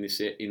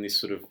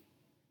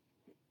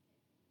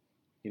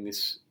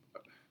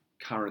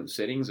current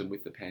settings and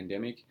with the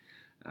pandemic.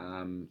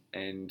 And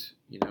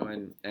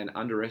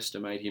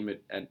underestimate him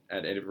at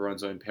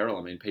everyone's own peril.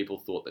 I mean, people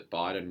thought that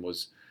Biden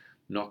was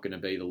not going to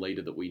be the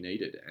leader that we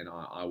needed, and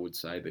I would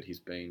say that he's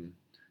been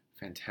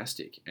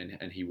fantastic,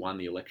 and he won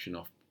the election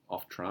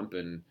off Trump,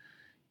 and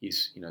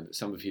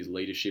some of his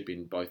leadership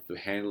in both the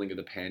handling of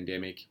the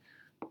pandemic,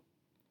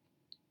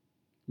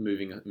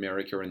 moving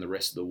America and the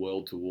rest of the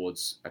world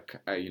towards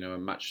a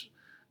much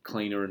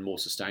cleaner and more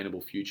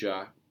sustainable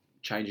future,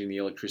 changing the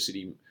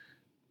electricity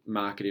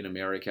market in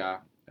America,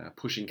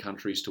 pushing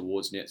countries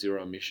towards net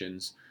zero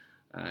emissions,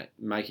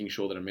 making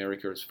sure that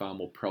America is far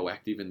more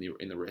proactive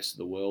in the rest of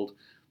the world.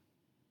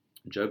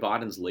 Joe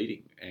Biden's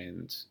leading,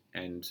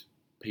 and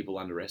people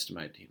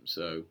underestimate him.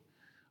 So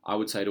I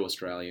would say to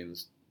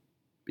Australians,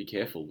 be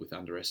careful with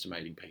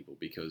underestimating people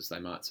because they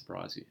might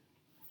surprise you.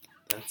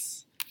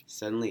 That's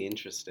certainly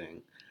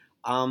interesting.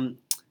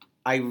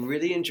 I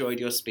really enjoyed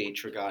your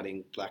speech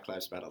regarding Black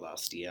Lives Matter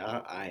last year.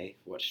 I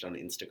watched it on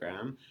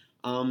Instagram.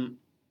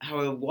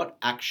 However, what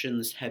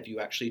actions have you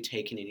actually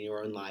taken in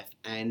your own life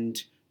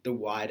and the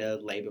wider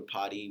Labour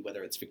Party,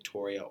 whether it's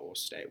Victoria or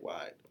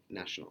statewide,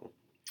 national?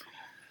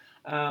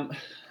 I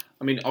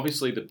mean,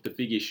 obviously, the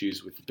big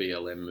issues with the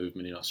BLM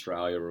movement in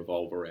Australia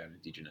revolve around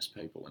Indigenous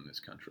people in this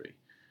country,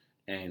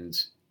 and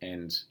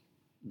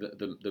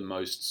the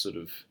most sort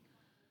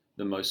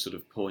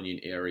of poignant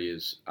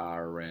areas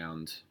are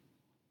around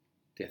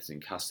deaths in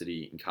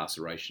custody,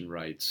 incarceration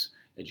rates,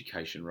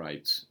 education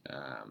rates,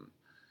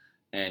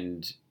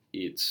 and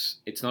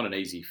it's not an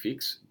easy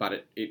fix,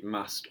 but it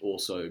must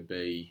also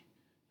be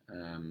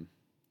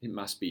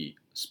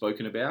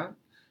spoken about.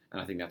 And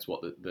I think that's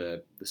what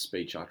the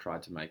speech I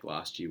tried to make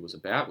last year was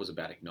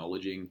about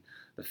acknowledging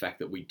the fact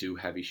that we do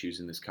have issues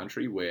in this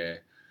country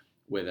where,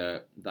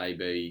 whether they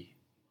be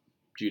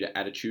due to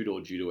attitude or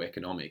due to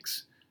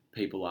economics,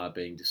 people are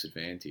being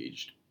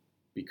disadvantaged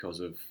because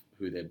of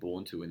who they're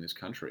born to in this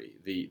country.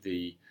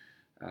 The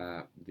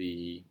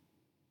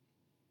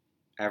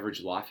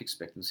average life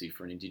expectancy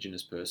for an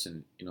Indigenous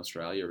person in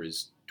Australia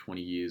is 20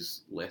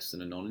 years less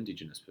than a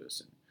non-Indigenous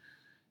person.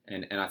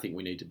 And I think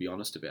we need to be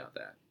honest about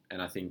that.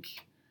 And I think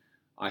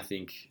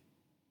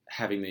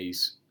having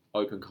these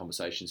open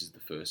conversations is the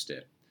first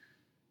step.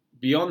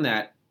 Beyond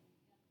that,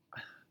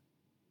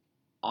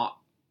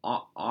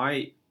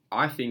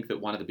 I think that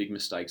one of the big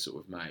mistakes that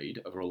we've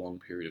made over a long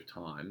period of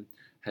time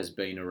has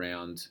been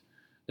around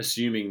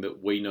assuming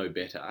that we know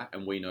better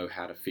and we know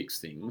how to fix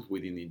things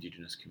within the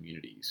Indigenous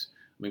communities.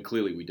 I mean,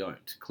 clearly we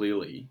don't.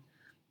 Clearly,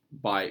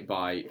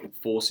 by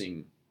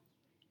forcing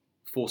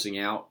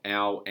our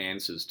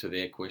answers to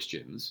their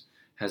questions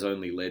has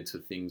only led to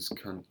things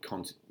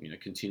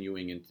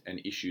continuing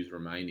and issues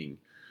remaining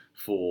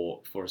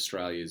for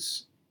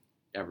Australia's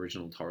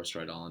Aboriginal and Torres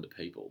Strait Islander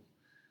people.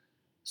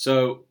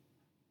 So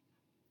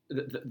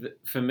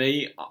for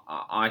me,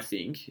 I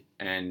think,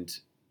 and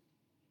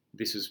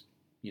this is,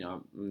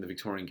 the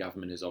Victorian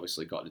government has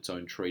obviously got its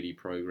own treaty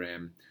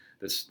program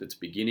that's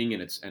beginning,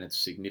 and it's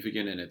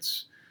significant, and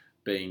it's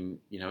being,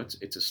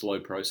 it's a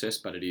slow process,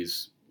 but it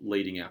is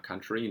leading our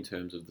country in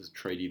terms of the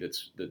treaty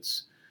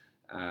that's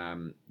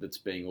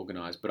being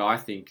organised. But I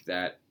think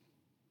that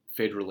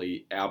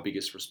federally, our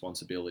biggest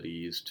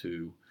responsibility is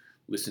to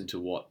listen to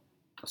what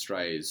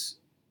Australia's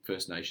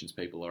First Nations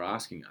people are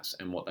asking us,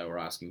 and what they were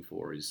asking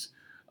for is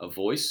a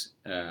voice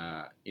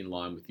in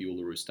line with the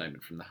Uluru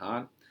Statement from the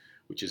Heart,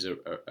 which is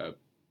a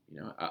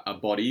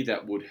body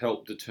that would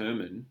help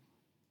determine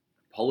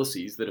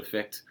policies that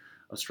affect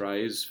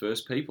Australia's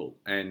First People,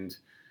 and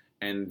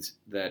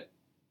that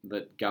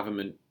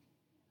government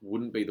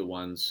wouldn't be the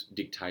ones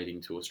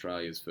dictating to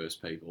Australia's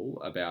First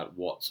People about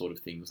what sort of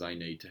things they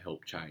need to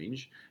help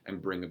change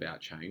and bring about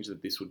change,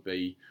 that this would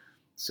be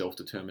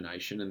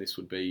self-determination, and this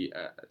would be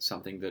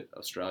something that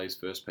Australia's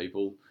First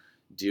People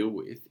deal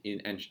with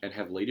and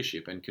have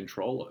leadership and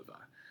control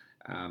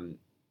over,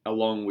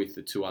 along with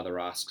the two other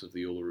asks of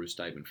the Uluru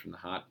Statement from the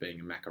Heart being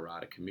a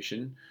Makarrata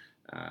Commission,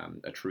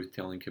 a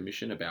truth-telling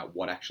commission about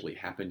what actually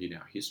happened in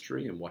our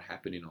history and what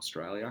happened in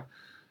Australia,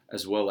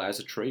 as well as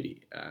a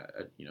treaty,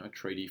 a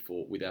treaty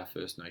with our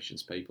First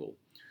Nations people.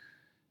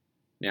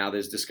 Now,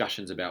 there's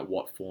discussions about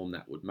what form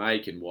that would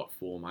make and what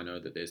form. I know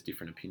that there's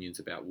different opinions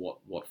about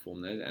what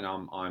form that, and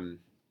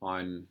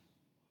I'm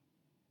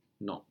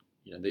not.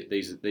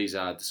 These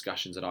are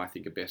discussions that I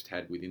think are best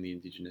had within the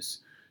Indigenous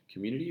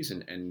communities,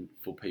 and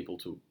for people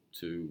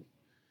to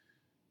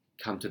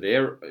come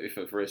to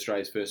for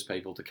Australia's First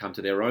People to come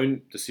to their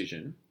own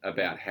decision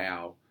about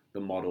how the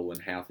model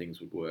and how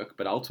things would work.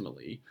 But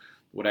ultimately,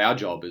 what our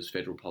job as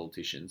federal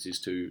politicians is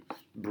to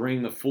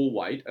bring the full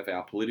weight of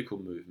our political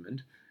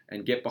movement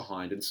and get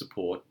behind and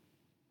support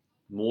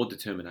more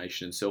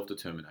determination and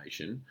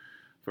self-determination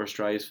for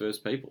Australia's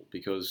First People.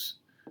 Because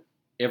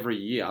every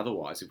year,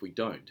 otherwise, if we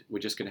don't, we're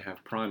just going to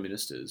have prime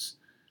ministers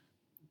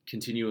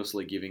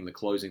continuously giving the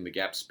closing the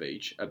gap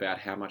speech about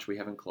how much we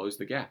haven't closed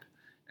the gap.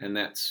 And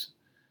that's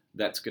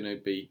going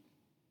to be,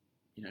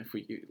 if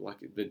we, like,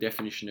 the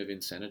definition of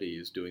insanity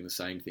is doing the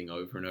same thing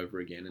over and over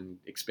again and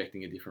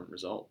expecting a different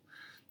result.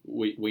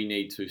 We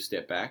need to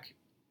step back,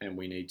 and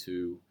we need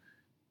to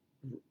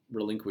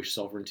relinquish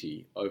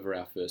sovereignty over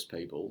our First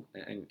People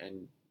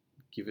and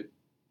give it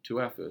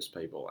to our First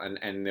People.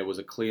 And there was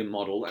a clear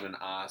model and an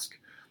ask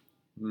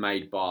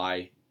made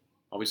by,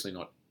 obviously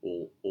not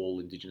all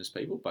Indigenous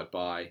people, but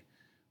by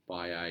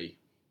a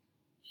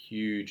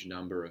huge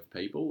number of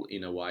people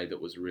in a way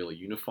that was really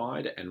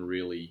unified and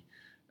really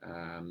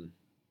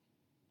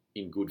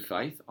in good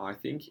faith, I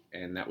think,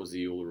 and that was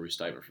the Uluru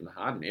Statement from the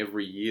Heart. And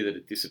every year that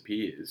it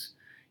disappears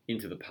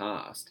into the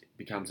past, it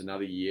becomes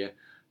another year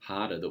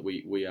harder that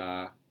we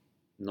are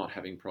not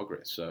having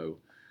progress. So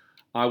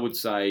I would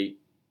say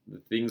the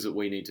things that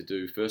we need to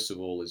do, first of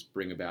all, is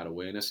bring about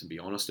awareness and be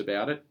honest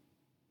about it.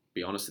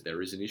 Be honest that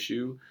there is an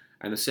issue.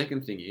 And the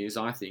second thing is,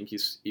 I think,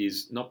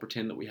 is not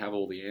pretend that we have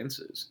all the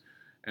answers,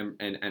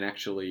 and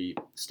actually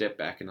step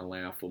back and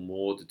allow for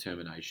more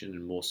determination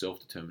and more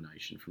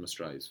self-determination from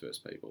Australia's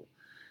First People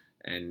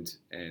and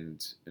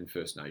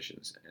First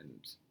Nations. And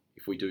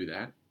if we do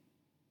that,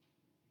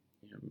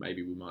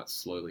 maybe we might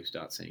slowly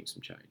start seeing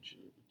some change.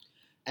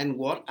 And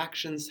what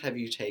actions have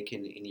you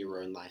taken in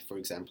your own life? For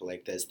example,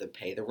 like there's the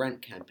Pay the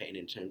Rent campaign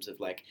in terms of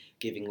like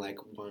giving like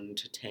 1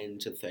 to 10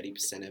 to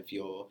 30% of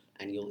your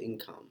annual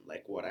income.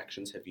 Like what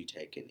actions have you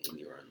taken in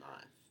your own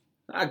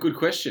life? Good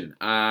question.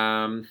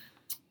 I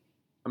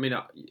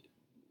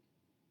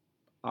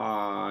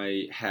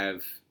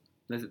have.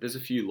 There's a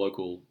few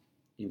local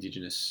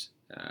Indigenous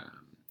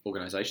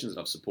organisations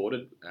that I've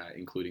supported,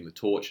 including the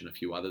Torch and a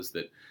few others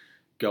that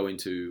go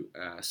into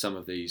some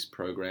of these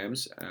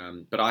programs.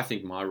 But I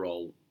think my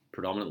role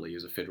predominantly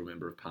as a federal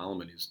member of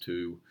parliament is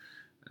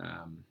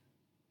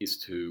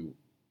to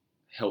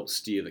help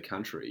steer the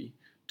country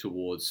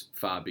towards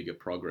far bigger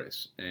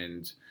progress.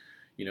 And,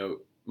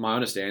 my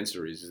honest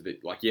answer is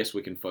that, like, yes,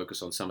 we can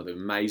focus on some of the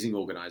amazing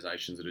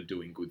organisations that are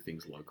doing good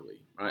things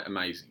locally, right?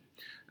 Amazing.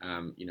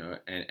 And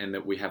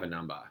that we have a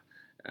number.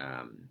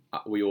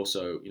 We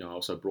also, I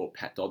also brought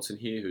Pat Dodson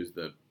here,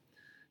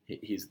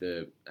 he's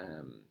the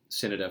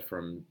senator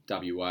from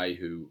WA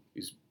who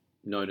is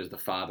known as the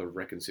father of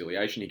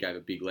reconciliation. He gave a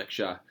big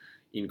lecture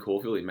in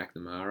Caulfield, in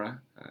Macnamara,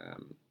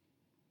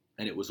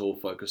 and it was all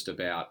focused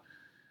about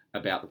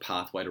the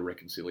pathway to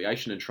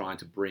reconciliation and trying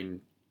to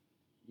bring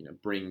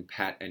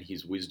Pat and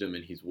his wisdom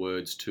and his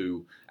words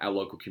to our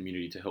local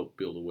community to help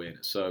build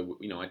awareness. So,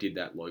 I did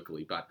that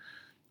locally. But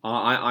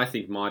I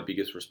think my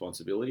biggest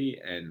responsibility,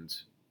 and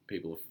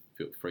people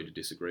feel free to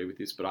disagree with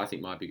this, but I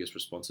think my biggest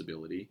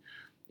responsibility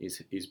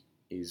is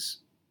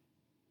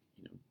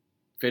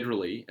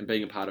federally, and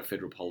being a part of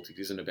federal politics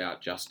isn't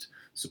about just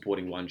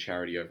supporting one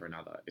charity over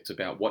another. It's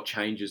about what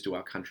changes do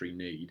our country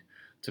need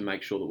to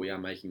make sure that we are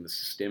making the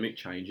systemic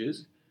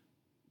changes,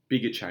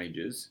 bigger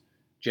changes,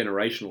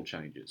 generational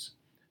changes.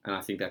 And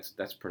I think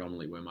that's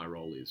predominantly where my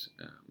role is.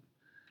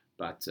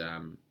 But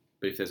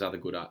if there's other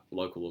good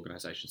local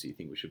organisations that you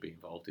think we should be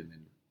involved in,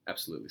 then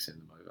absolutely send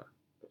them over.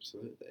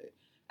 Absolutely.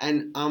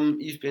 And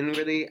you've been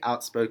really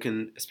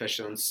outspoken,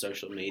 especially on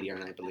social media,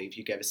 and I believe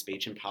you gave a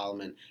speech in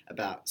Parliament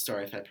about,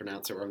 sorry if I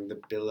pronounce it wrong,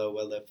 the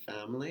Billawilla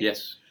family.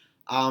 Yes.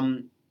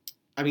 That's...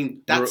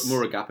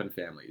 Murugappan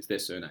family is their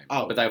surname.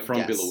 Oh, but they're from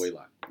yes.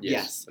 Billawila.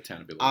 Yes. The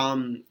town of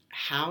Billawila.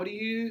 How do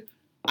you...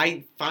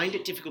 I find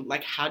it difficult,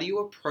 like, how do you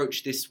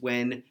approach this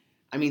when...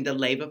 the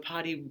Labour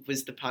Party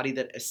was the party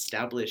that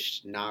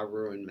established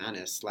Nauru and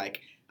Manus.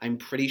 Like, I'm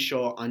pretty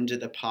sure under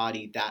the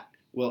party that...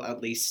 Well,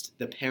 at least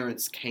the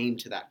parents came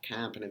to that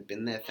camp and have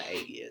been there for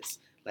 8 years.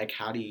 Like,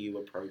 how do you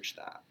approach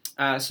that?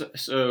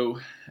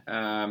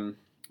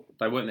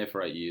 They weren't there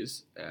for 8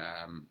 years.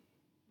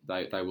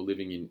 They were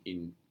living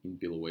in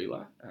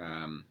Billawila.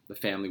 The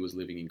family was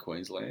living in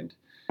Queensland,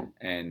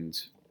 and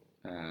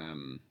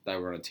they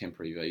were on a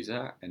temporary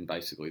visa, and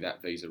basically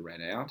that visa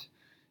ran out,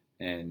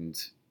 and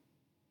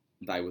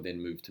they were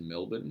then moved to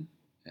Melbourne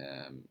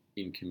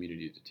in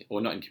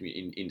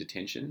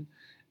detention,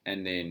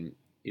 and then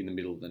in the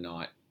middle of the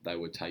night, they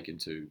were taken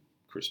to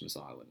Christmas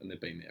Island, and they've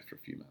been there for a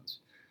few months.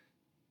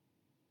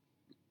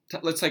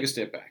 Let's take a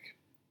step back,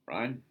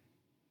 right?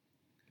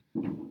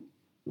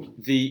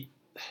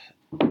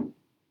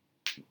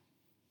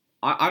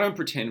 I don't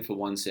pretend for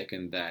 1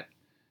 second that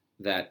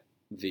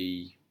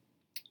the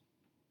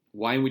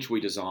way in which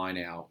we design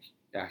our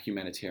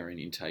humanitarian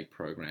intake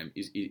program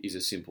is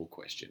a simple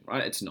question,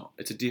 right? It's not.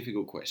 It's a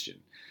difficult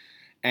question,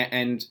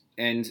 and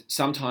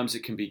sometimes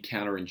it can be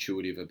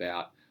counterintuitive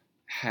about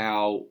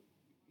how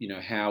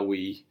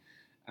we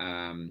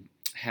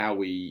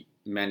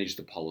manage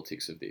the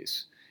politics of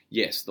this.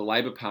 Yes, the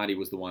Labor Party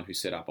was the one who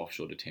set up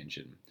offshore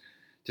detention.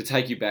 To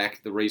take you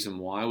back, the reason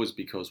why was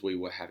because we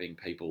were having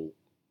people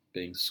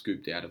being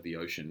scooped out of the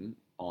ocean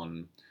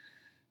on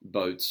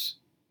boats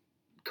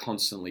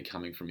constantly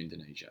coming from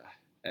Indonesia.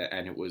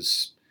 And it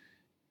was,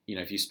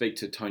 if you speak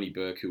to Tony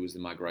Burke, who was the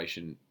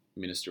migration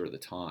minister at the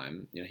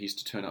time, he used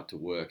to turn up to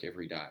work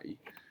every day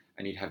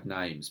and he'd have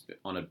names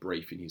on a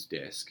brief in his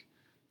desk.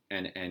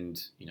 And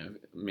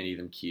many of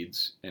them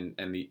kids, and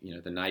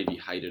the Navy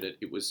hated it.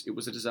 It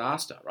was a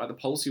disaster, right? The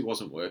policy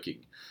wasn't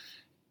working.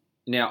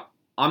 Now,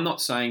 I'm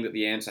not saying that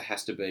the answer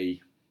has to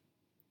be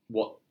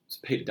what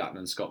Peter Dutton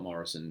and Scott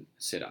Morrison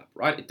set up,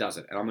 right? It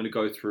doesn't. And I'm going to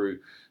go through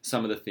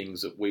some of the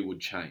things that we would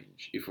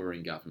change if we were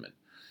in government.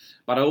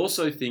 But I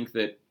also think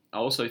that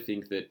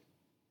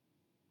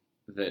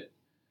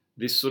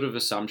this sort of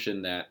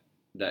assumption that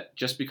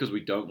just because we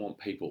don't want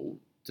people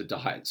to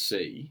die at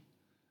sea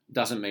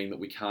doesn't mean that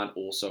we can't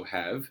also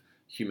have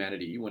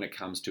humanity when it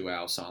comes to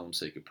our asylum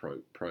seeker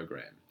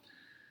program.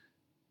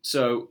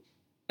 So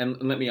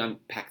and let me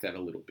unpack that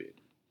a little bit.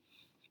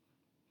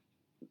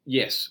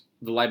 Yes,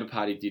 the Labor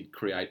Party did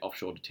create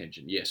offshore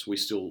detention. Yes, we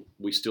still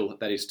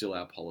that is still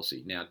our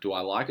policy. Now, do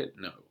I like it?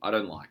 No, I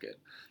don't like it.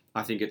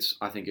 I think it's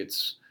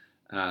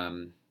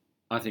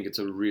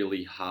a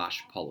really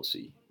harsh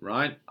policy,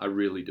 right? I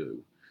really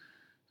do.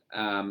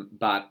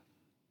 But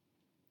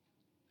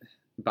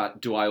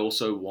do I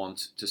also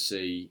want to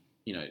see,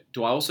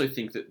 do I also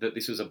think that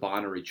this is a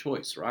binary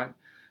choice, right?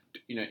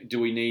 Do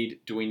we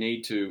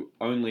need to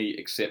only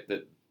accept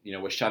that,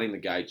 we're shutting the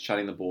gates,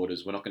 shutting the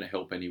borders, we're not going to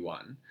help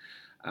anyone,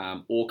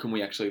 or can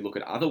we actually look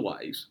at other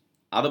ways,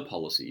 other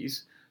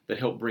policies that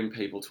help bring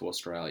people to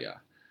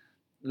Australia?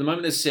 At the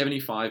moment, there's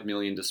 75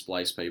 million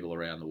displaced people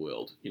around the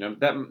world.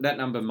 That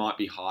number might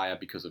be higher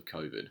because of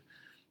COVID.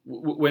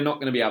 We're not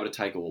going to be able to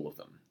take all of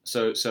them.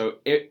 So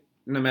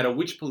no matter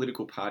which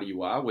political party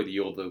you are, whether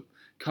you're the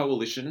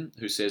coalition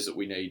who says that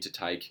we need to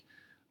take,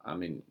 I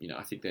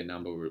think their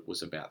number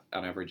was about,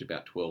 on average,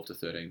 about 12 to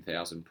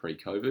 13,000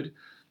 pre-COVID.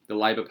 The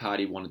Labor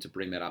Party wanted to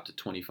bring that up to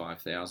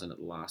 25,000 at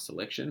the last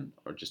election,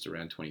 or just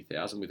around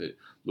 20,000, with a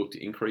look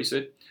to increase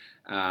it.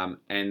 And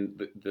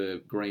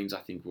the Greens,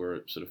 I think, were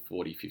at sort of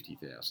 40,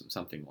 50,000,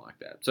 something like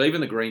that. So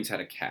even the Greens had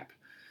a cap.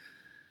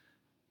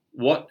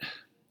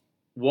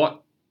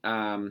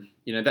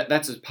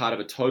 That's as part of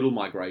a total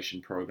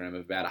migration program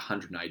of about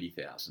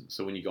 180,000.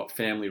 So when you got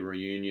family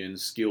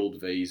reunions, skilled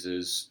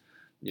visas,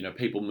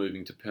 people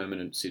moving to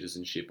permanent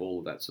citizenship, all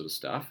of that sort of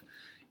stuff,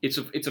 it's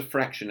a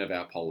fraction of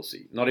our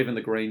policy. Not even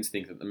the Greens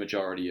think that the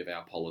majority of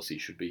our policy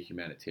should be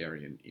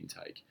humanitarian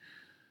intake.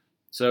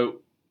 So,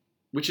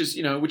 which is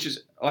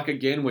like,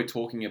 again, we're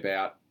talking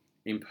about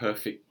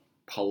imperfect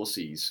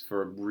policies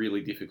for a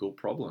really difficult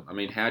problem. I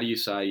mean, how do you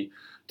say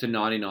to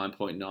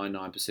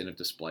 99.99% of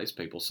displaced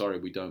people, sorry,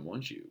 we don't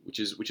want you, which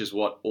is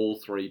what all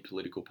three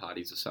political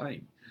parties are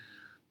saying.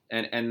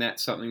 And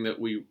that's something that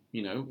we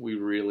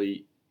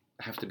really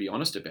have to be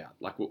honest about.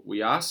 Like,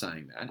 we are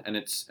saying that, and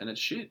it's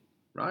shit,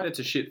 right? It's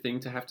a shit thing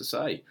to have to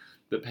say,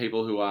 that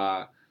people who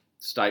are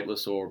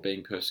stateless or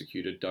being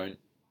persecuted don't,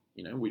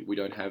 we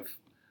don't have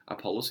a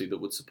policy that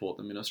would support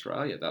them in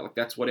Australia.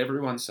 That's what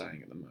everyone's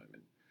saying at the moment.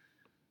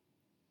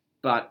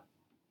 But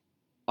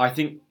I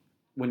think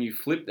when you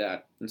flip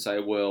that and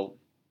say, well,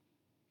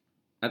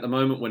 at the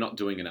moment we're not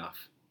doing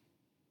enough,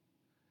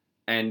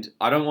 and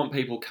I don't want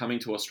people coming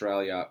to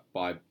Australia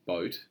by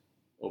boat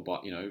or by,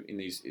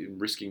 in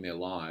risking their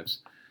lives,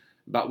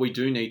 but we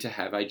do need to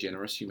have a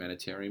generous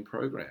humanitarian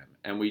program,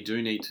 and we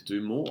do need to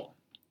do more,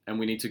 and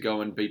we need to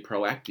go and be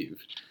proactive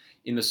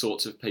in the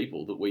sorts of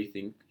people that we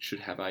think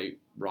should have a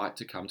right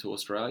to come to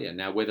Australia.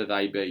 Now, whether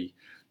they be,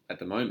 at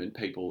the moment,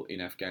 people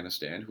in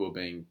Afghanistan who are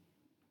being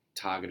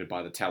targeted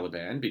by the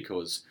Taliban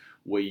because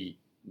we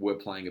were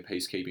playing a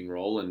peacekeeping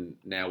role, and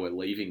now we're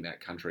leaving that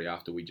country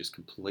after we just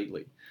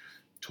completely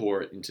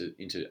tore it into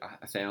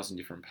 1,000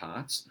 different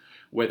parts,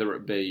 whether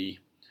it be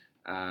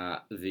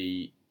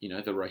the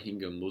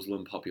Rohingya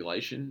Muslim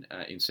population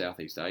in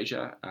Southeast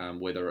Asia,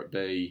 whether it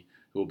be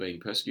who are being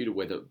persecuted,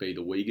 whether it be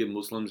the Uyghur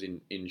Muslims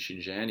in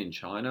Xinjiang in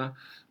China,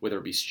 whether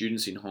it be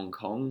students in Hong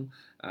Kong,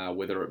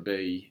 whether it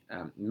be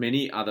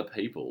many other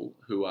people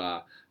who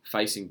are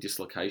facing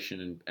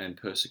dislocation and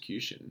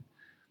persecution.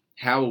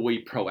 How are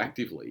we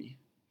proactively,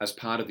 as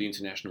part of the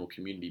international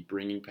community,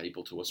 bringing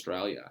people to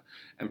Australia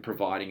and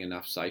providing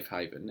enough safe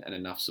haven and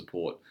enough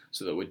support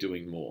so that we're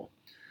doing more?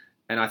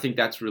 And I think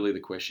that's really the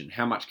question.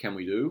 How much can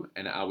we do,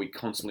 and are we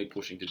constantly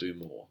pushing to do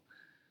more?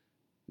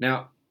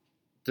 Now,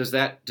 is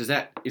that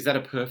a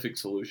perfect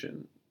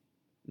solution?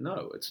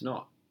 No, it's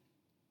not.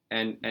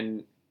 And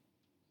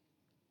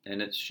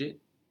it's shit.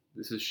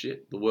 This is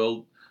shit. The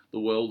world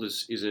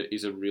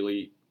is a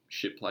really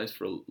shit place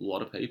for a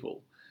lot of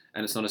people,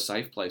 and it's not a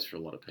safe place for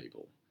a lot of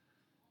people.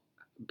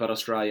 But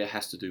Australia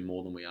has to do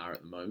more than we are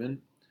at the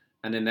moment,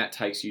 and then that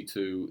takes you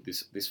to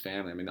this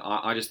family. I mean,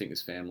 I just think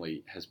this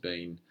family has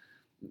been,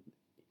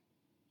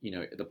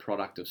 the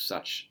product of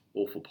such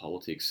awful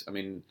politics. I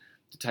mean,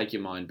 to take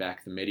your mind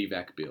back, the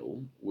Medevac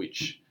bill,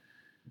 which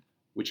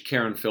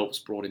Kerryn Phelps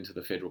brought into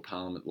the federal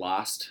parliament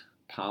last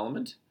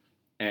parliament,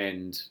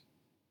 and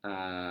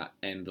the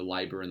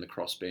Labor and the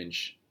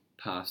crossbench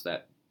passed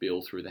that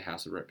bill through the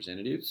House of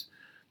Representatives,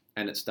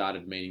 and it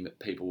started meaning that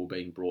people were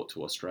being brought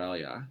to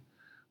Australia.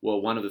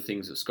 Well, one of the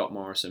things that Scott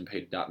Morrison and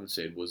Peter Dutton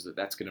said was that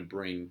that's going to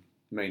mean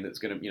that it's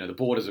going to, the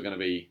borders are going to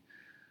be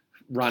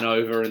run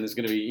over, and there's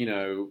going to be,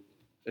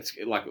 it's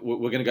like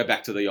we're going to go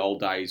back to the old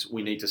days.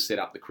 We need to set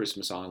up the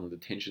Christmas Island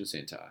Detention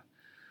Centre.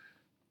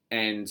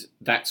 And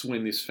that's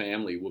when this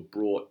family were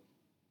brought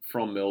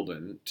from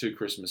Melbourne to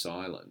Christmas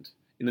Island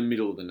in the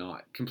middle of the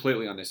night,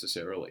 completely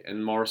unnecessarily.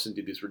 And Morrison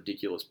did this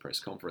ridiculous press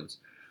conference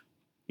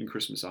in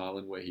Christmas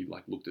Island where he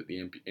looked at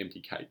the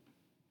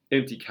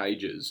empty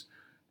cages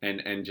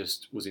and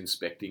just was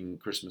inspecting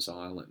Christmas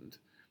Island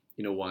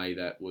in a way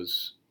that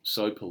was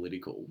so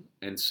political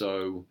and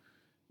so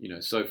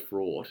so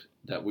fraught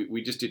that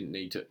we just didn't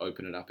need to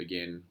open it up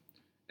again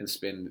and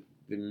spend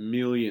the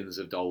millions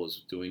of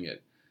dollars doing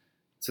it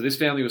So this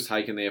family was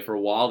taken there for a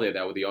while. They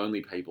were the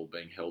only people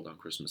being held on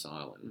Christmas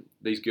Island.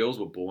 These girls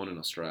were born in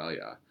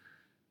Australia,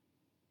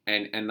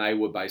 and they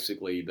were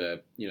basically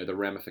the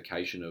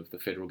ramification of the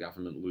federal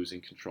government losing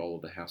control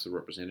of the House of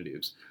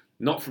Representatives,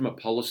 not from a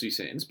policy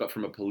sense, but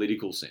from a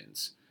political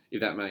sense,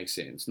 if that makes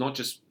sense. Not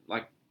just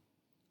like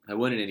they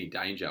weren't in any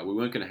danger. We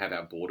weren't going to have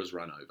our borders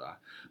run over.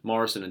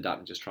 Morrison and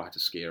Dutton just tried to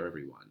scare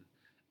everyone,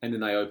 and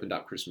then they opened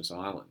up Christmas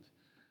Island.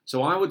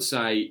 So I would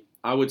say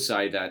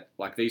that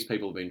like these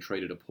people have been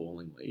treated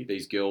appallingly.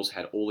 These girls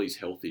had all these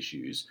health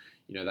issues.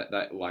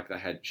 That like they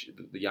had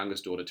the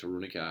youngest daughter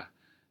Tarunika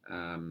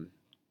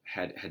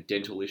had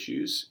dental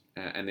issues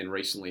and then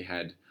recently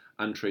had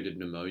untreated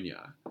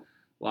pneumonia.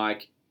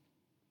 Like,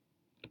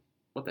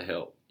 what the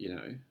hell?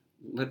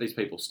 Let these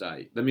people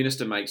stay. The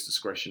minister makes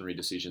discretionary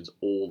decisions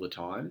all the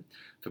time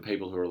for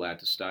people who are allowed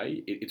to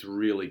stay. It's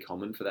really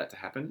common for that to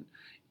happen.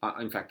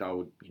 In fact, I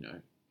would,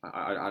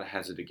 I'd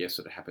hazard a guess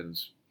that it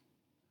happens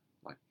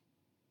like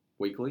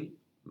weekly,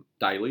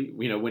 daily.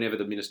 Whenever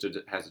the minister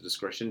has a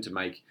discretion to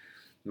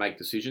make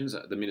decisions,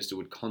 the minister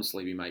would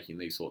constantly be making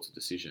these sorts of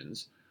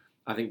decisions.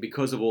 I think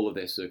because of all of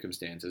their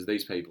circumstances,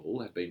 these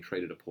people have been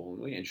treated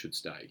appallingly and should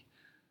stay.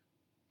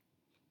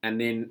 And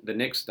then the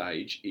next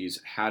stage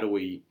is how do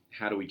we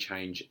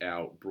change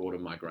our broader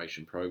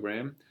migration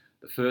program?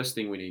 The first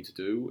thing we need to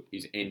do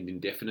is end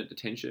indefinite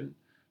detention.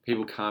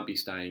 People can't be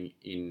staying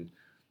in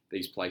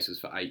these places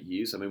for 8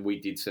 years. I mean, we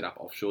did set up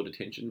offshore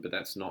detention, but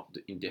that's not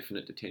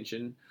indefinite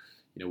detention.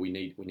 We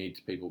need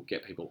to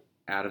get people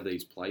out of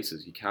these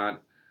places. You can't.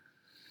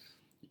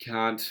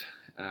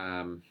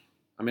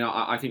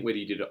 I think whether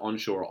you did it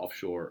onshore or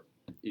offshore,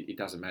 it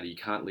doesn't matter. You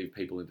can't leave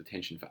people in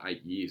detention for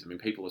 8 years. I mean,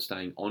 people are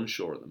staying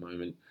onshore at the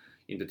moment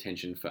in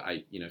detention for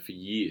for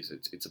years.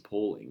 It's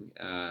appalling.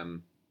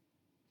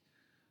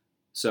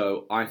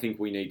 So I think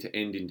we need to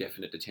end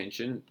indefinite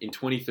detention. In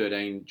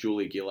 2013,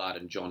 Julia Gillard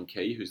and John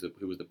Key, who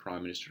was the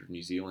Prime Minister of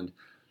New Zealand,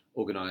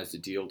 organised a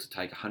deal to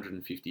take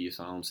 150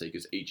 asylum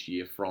seekers each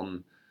year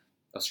from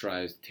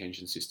Australia's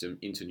detention system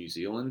into New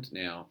Zealand.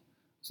 Now,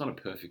 it's not a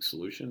perfect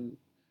solution,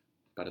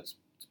 but it's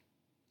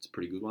a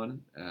pretty good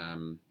one.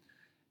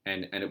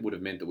 And it would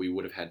have meant that we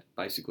would have had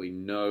basically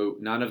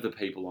none of the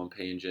people on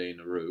PNG and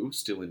Nauru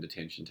still in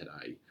detention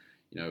today.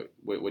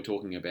 We're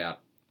talking about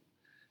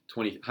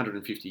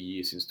 150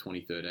 years since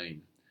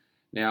 2013.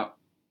 Now,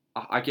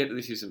 I get that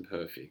this isn't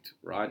perfect,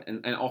 right?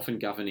 And often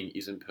governing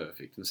isn't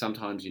perfect. And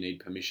sometimes you need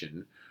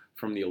permission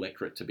from the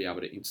electorate to be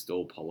able to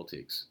install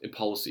policies.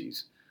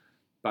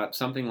 But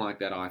something like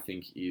that, I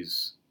think,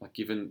 is, like,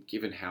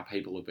 given how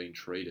people have been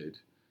treated,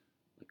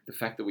 like, the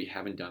fact that we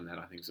haven't done that,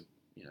 I think, is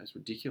it's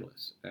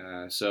ridiculous.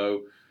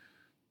 So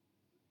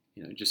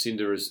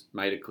Jacinda has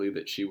made it clear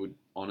that she would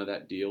honour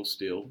that deal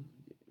still,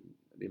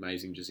 the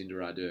amazing Jacinda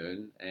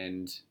Ardern,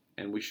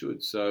 and we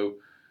should. So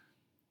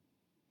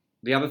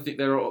the other thing,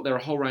 there are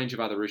a whole range of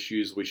other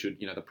issues. We should,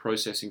 the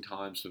processing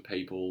times for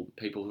people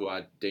who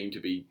are deemed to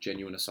be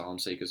genuine asylum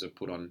seekers are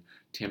put on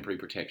temporary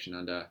protection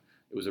under,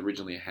 it was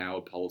originally a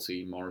Howard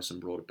policy, Morrison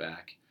brought it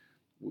back.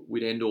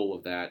 We'd end all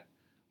of that.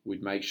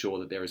 We'd make sure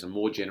that there is a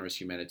more generous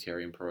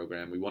humanitarian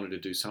program. We wanted to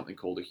do something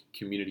called a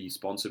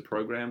community-sponsored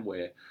program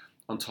where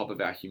on top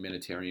of our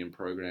humanitarian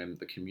program,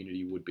 the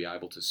community would be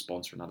able to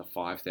sponsor another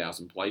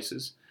 5,000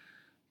 places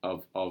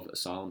of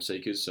asylum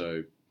seekers.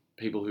 So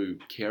people who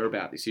care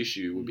about this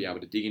issue would be able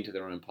to dig into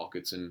their own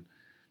pockets and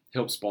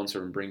help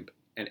sponsor and bring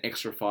an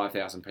extra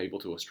 5,000 people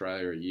to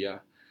Australia a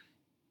year.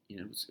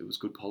 It was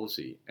good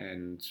policy,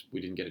 and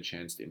we didn't get a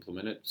chance to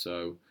implement it.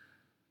 So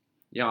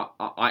yeah,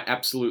 I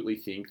absolutely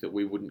think that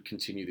we wouldn't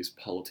continue this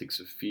politics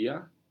of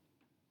fear.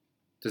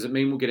 Does it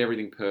mean we'll get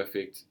everything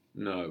perfect?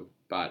 No,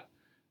 but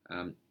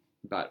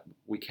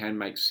we can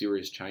make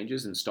serious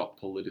changes and stop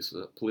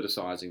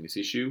politicizing this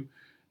issue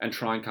and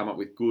try and come up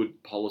with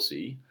good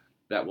policy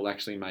that will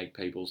actually make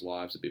people's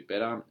lives a bit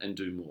better and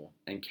do more.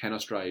 And can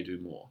Australia do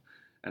more?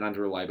 And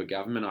under a Labor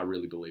government, I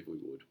really believe we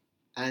would.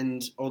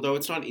 And although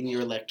it's not in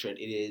your electorate,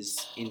 it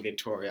is in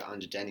Victoria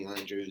under Daniel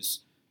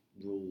Andrews'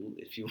 rule,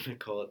 if you want to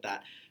call it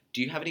that.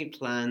 Do you have any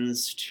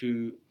plans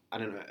to,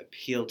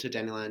 appeal to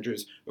Daniel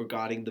Andrews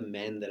regarding the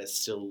men that are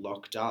still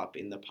locked up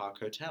in the Park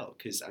Hotel?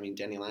 Because,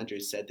 Daniel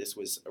Andrews said this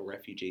was a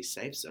refugee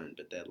safe zone,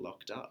 but they're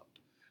locked up.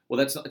 Well,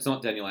 it's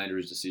not Daniel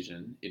Andrews'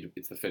 decision.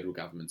 It's the federal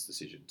government's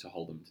decision to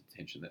hold them to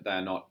detention. That they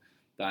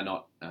are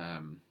not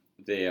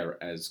there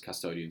as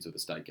custodians of the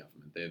state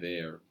government. They're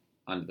there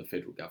under the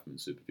federal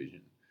government's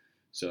supervision.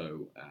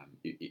 So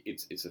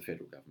it's the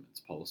federal government's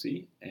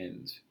policy,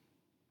 and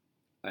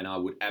I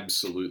would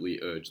absolutely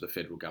urge the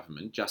federal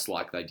government, just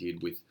like they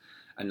did with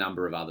a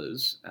number of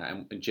others.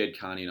 And Jed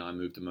Carney and I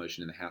moved a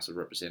motion in the House of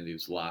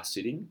Representatives last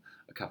sitting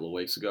a couple of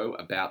weeks ago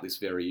about this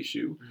very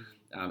issue,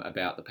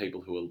 about the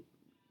people who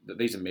are,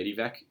 these are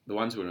Medivac, the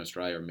ones who are in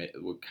Australia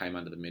came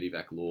under the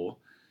Medivac law.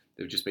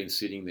 They've just been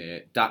sitting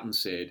there. Dutton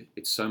said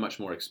it's so much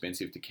more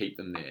expensive to keep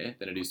them there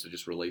than it is to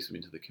just release them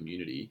into the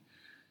community.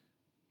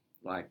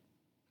 Like,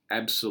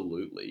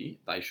 absolutely,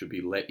 they should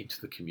be let into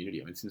the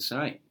community. It's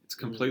insane. It's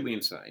completely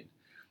insane.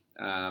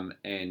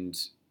 And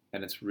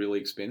and it's really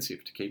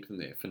expensive to keep them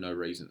there for no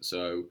reason.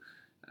 So,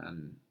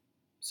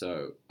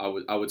 I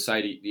would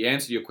say the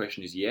answer to your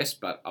question is yes,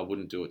 but I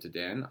wouldn't do it to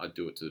Dan. I'd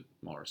do it to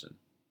Morrison.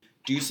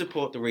 Do you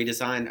support the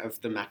redesign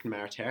of the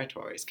Macnamara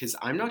territories? Because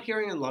I'm not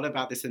hearing a lot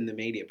about this in the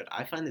media, but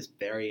I find this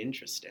very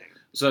interesting.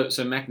 So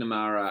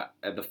Macnamara,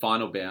 the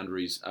final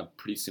boundaries are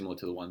pretty similar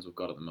to the ones we've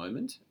got at the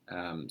moment.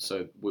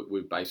 So we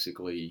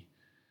basically,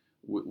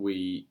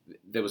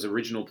 there was an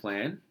original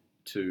plan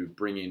to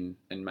bring in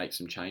and make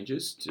some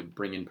changes, to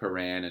bring in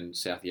Paran and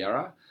South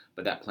Yarra,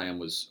 but that plan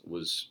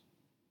was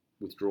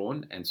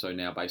withdrawn, and so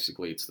now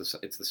basically it's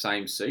the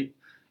same seat,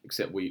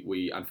 except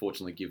we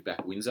unfortunately give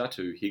back Windsor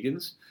to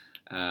Higgins.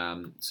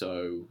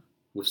 So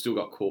we've still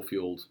got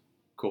Caulfield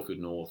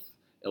North,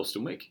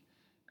 Elstonwick.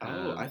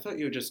 I thought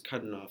you were just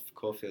cutting off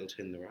Caulfield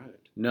in the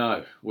road.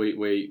 No,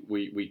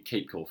 we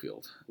keep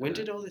Caulfield. When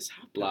did all this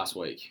happen? Last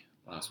week.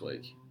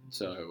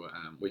 So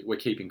we're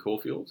keeping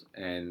Caulfield,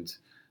 and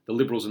the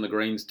Liberals and the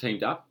Greens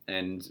teamed up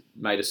and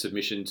made a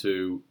submission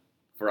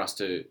for us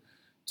to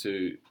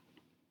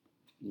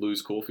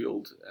lose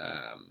Caulfield.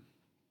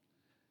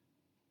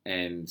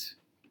 And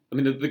I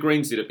mean, the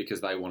Greens did it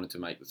because they wanted to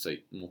make the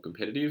seat more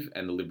competitive,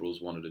 and the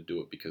Liberals wanted to do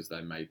it because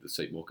they made the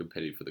seat more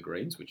competitive for the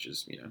Greens, which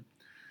is,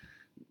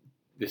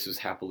 this is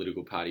how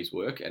political parties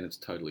work, and it's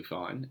totally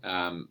fine.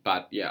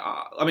 But yeah,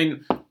 I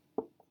mean,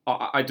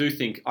 I do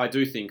think that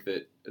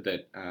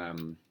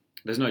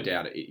there's no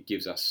doubt it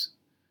gives us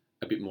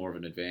a bit more of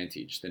an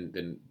advantage than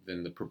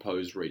the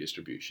proposed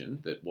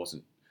redistribution that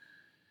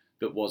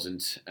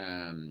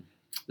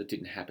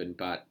didn't happen.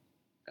 But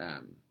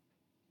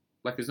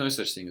there's no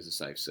such thing as a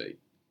safe seat.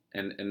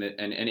 And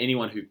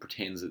anyone who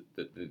pretends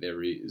that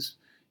there is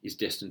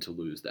destined to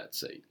lose that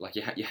seat. Like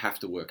you have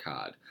to work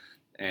hard,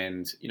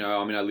 and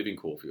I live in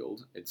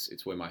Caulfield.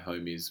 It's where my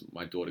home is.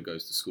 My daughter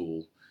goes to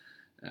school,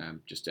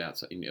 just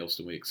outside in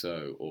Elstonwick,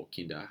 or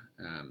Kinder.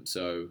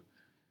 So,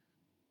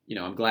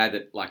 I'm glad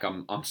that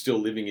I'm still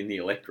living in the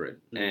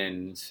electorate,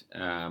 and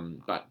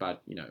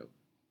but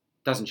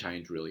doesn't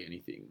change really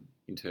anything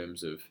in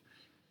terms of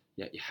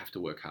you have to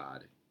work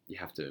hard. You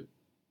have to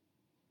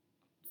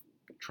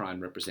try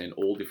and represent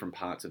all different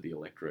parts of the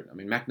electorate. I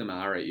mean,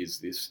 Macnamara is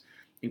this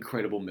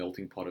incredible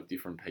melting pot of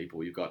different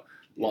people. You've got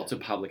lots of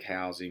public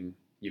housing,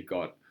 you've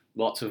got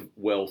lots of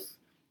wealth,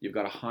 you've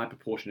got a high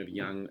proportion of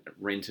young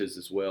renters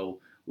as well,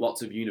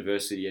 lots of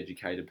university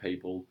educated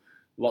people,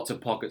 lots of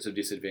pockets of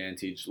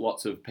disadvantage,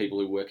 lots of people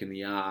who work in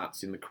the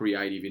arts, in the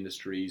creative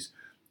industries,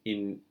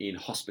 in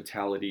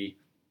hospitality.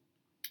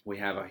 We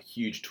have a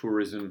huge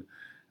tourism,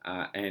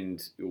 and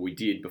we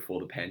did before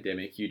the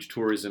pandemic, huge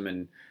tourism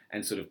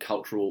and sort of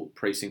cultural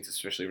precincts,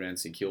 especially around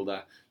St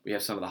Kilda. We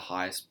have some of the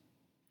highest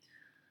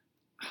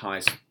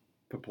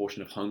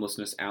proportion of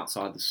homelessness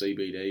outside the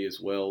CBD as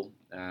well.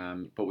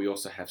 But we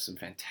also have some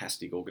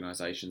fantastic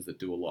organisations that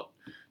do a lot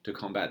to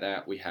combat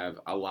that. We have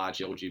a large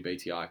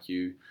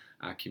LGBTIQ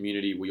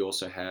community. We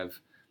also have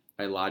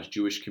a large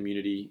Jewish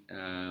community.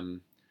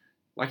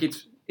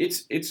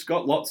 It's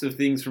got lots of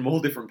things from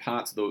all different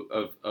parts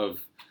of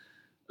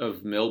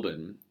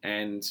Melbourne,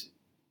 and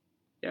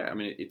yeah, I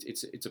mean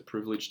it's a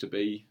privilege to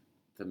be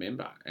the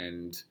member,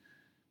 and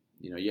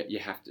you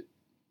have to,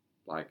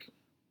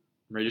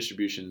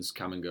 redistributions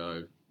come and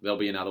go. There'll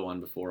be another one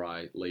before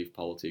I leave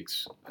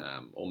politics,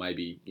 or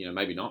maybe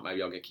not.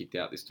 Maybe I'll get kicked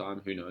out this time.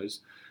 Who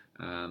knows?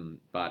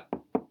 But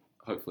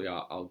hopefully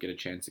I'll get a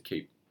chance to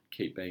keep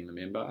being the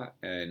member.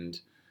 And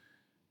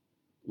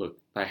look,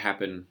 they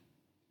happen.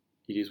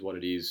 It is what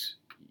it is.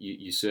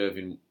 You serve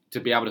in. To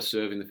be able to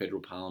serve in the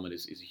federal parliament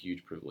is a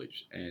huge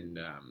privilege, and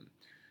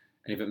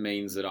if it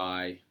means that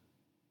I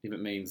get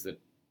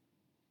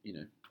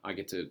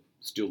to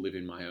still live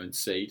in my own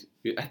seat,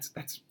 that's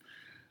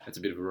a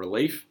bit of a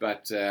relief.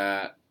 But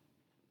but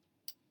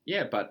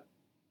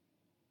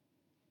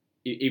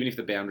even if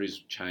the boundaries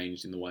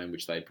changed in the way in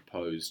which they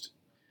proposed,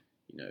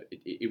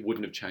 it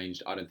wouldn't have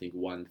changed, I don't think,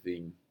 one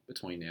thing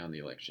between now and the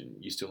election.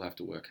 You still have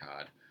to work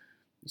hard.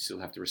 You still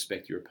have to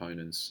respect your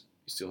opponents.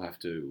 You still have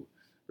to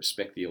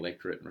respect the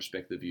electorate and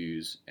respect the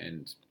views,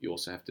 and you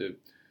also have to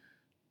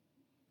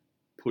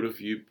put a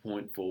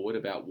viewpoint forward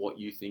about what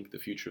you think the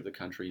future of the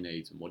country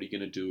needs, and what are you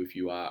going to do if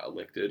you are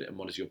elected, and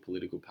what is your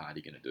political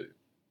party going to do.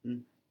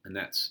 And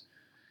that's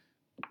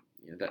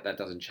that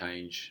doesn't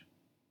change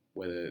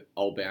whether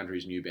old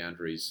boundaries, new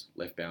boundaries,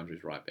 left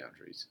boundaries, right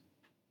boundaries.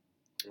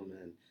 Oh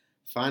man.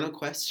 Final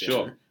question.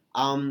 Sure.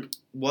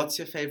 What's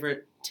your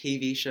favorite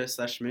TV show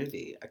 /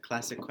 movie? A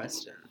classic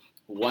question.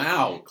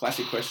 Wow,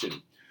 classic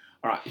question.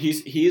 All right,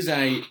 here's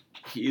a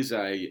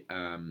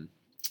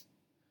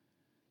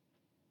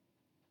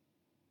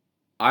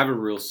I have a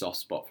real soft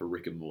spot for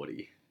Rick and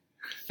Morty.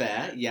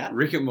 Fair, yeah.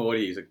 Rick and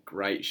Morty is a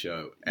great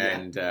show,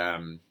 and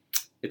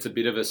it's a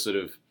bit of a sort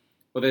of,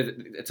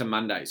 it's a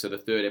Monday, so the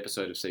 3rd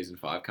episode of season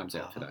 5 comes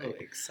out today. Oh,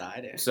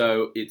 exciting!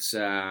 So it's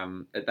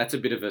that's a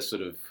bit of a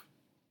sort of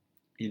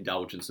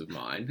indulgence of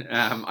mine.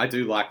 I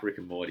do like Rick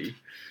and Morty.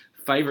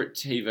 Favorite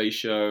TV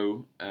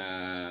show.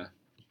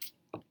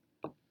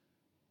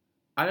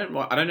 I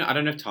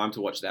don't have time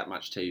to watch that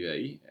much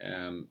TV.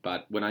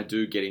 But when I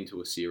do get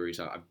into a series,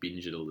 I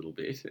binge it a little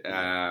bit.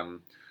 I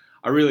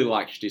really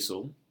liked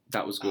Stissel.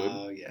 That was good.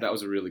 Oh, yeah. That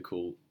was a really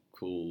cool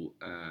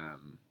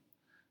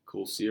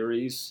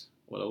series.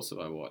 What else have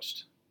I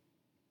watched?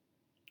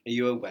 Are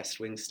you a West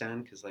Wing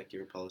stan because like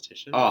you're a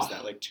politician? Oh. Or is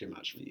that like too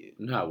much for you?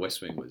 No,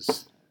 West Wing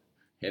was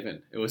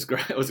heaven. It was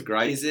great. It was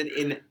great. Is it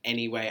in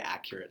any way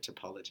accurate to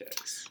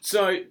politics?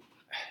 So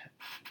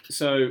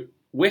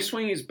West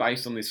Wing is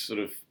based on this sort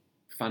of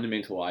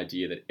fundamental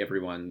idea that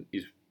everyone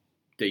is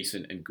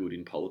decent and good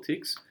in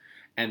politics,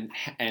 and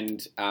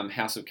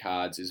House of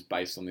Cards is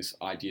based on this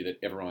idea that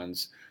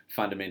everyone's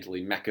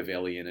fundamentally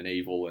Machiavellian and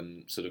evil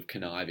and sort of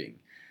conniving.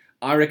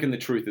 I reckon the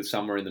truth is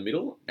somewhere in the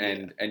middle,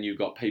 and you've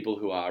got people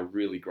who are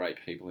really great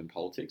people in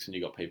politics, and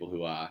you've got people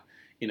who are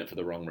in it for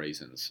the wrong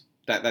reasons.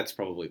 That's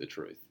probably the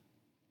truth.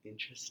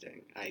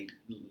 Interesting. I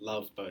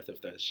love both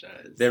of those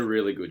shows. They're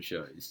really good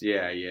shows.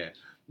 Yeah.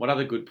 What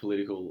other good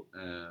political?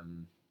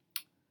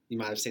 You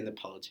might have seen The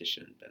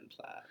Politician, Ben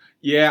Platt.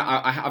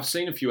 Yeah, I've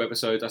seen a few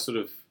episodes. I sort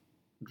of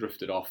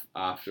drifted off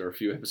after a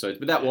few episodes,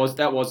 but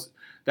that was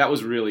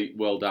really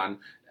well done.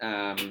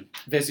 There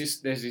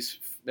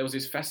was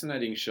this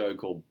fascinating show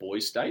called Boy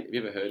State. Have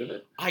you ever heard of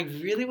it? I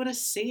really want to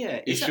see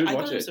it. You should I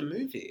watch thought it. it was a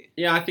movie.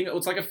 Yeah, I think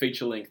it's like a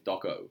feature-length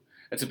doco.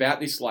 It's about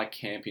this like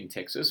camp in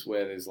Texas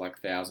where there's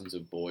like thousands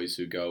of boys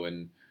who go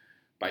and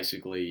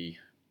basically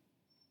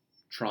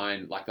try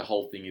and like the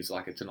whole thing is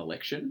like it's an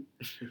election,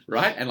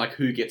 right? And like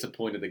who gets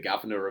appointed the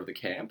governor of the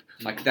camp?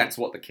 Like that's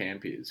what the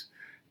camp is,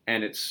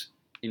 and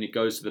it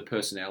goes to the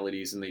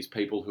personalities and these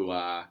people who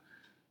are,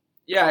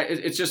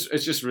 it's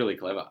just really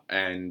clever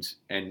and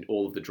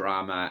all of the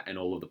drama and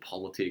all of the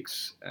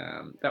politics.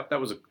 That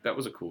was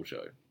a cool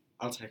show.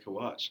 I'll take a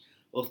watch.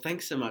 Well,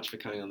 thanks so much for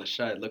coming on the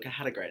show. Look, I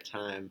had a great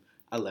time.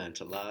 I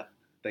learnt a lot.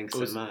 Thanks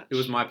so much. It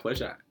was my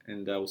pleasure,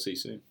 and we'll see you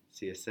soon.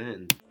 See you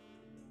soon.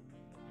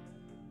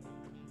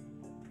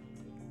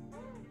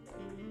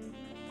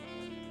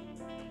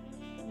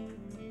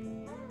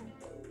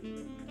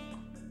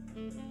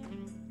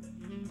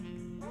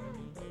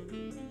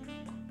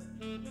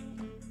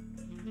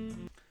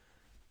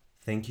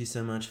 Thank you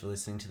so much for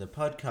listening to the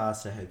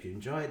podcast. I hope you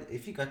enjoyed.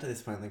 If you got to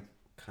this point, like,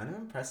 kind of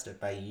impressed it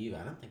by you.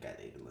 I don't think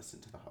I'd even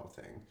listen to the whole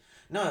thing.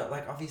 No,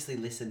 like, obviously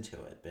listen to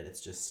it, but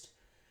it's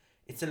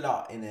a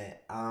lot in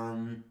it.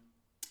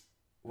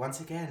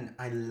 Once again,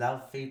 I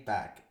love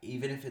feedback,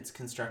 even if it's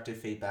constructive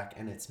feedback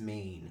and it's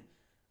mean.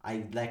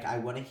 I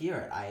want to hear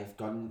it. I've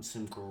gotten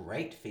some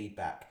great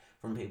feedback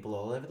from people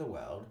all over the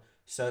world.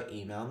 So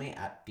email me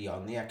at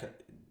beyondtheecho.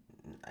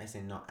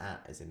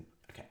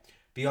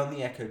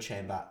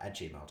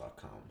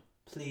 beyondtheechochamber@gmail.com.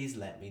 Please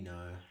let me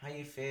know how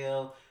you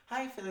feel.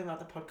 How you feeling about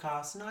the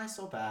podcast? Nice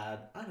or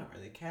bad? I don't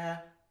really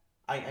care.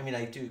 I mean,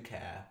 I do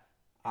care.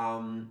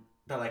 But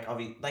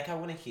I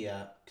want to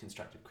hear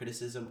constructive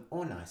criticism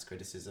or nice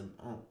criticism.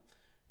 Oh,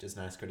 does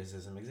nice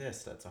criticism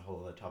exist? That's a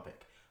whole other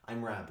topic.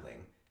 I'm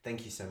rambling.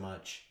 Thank you so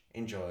much.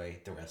 Enjoy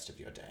the rest of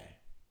your day.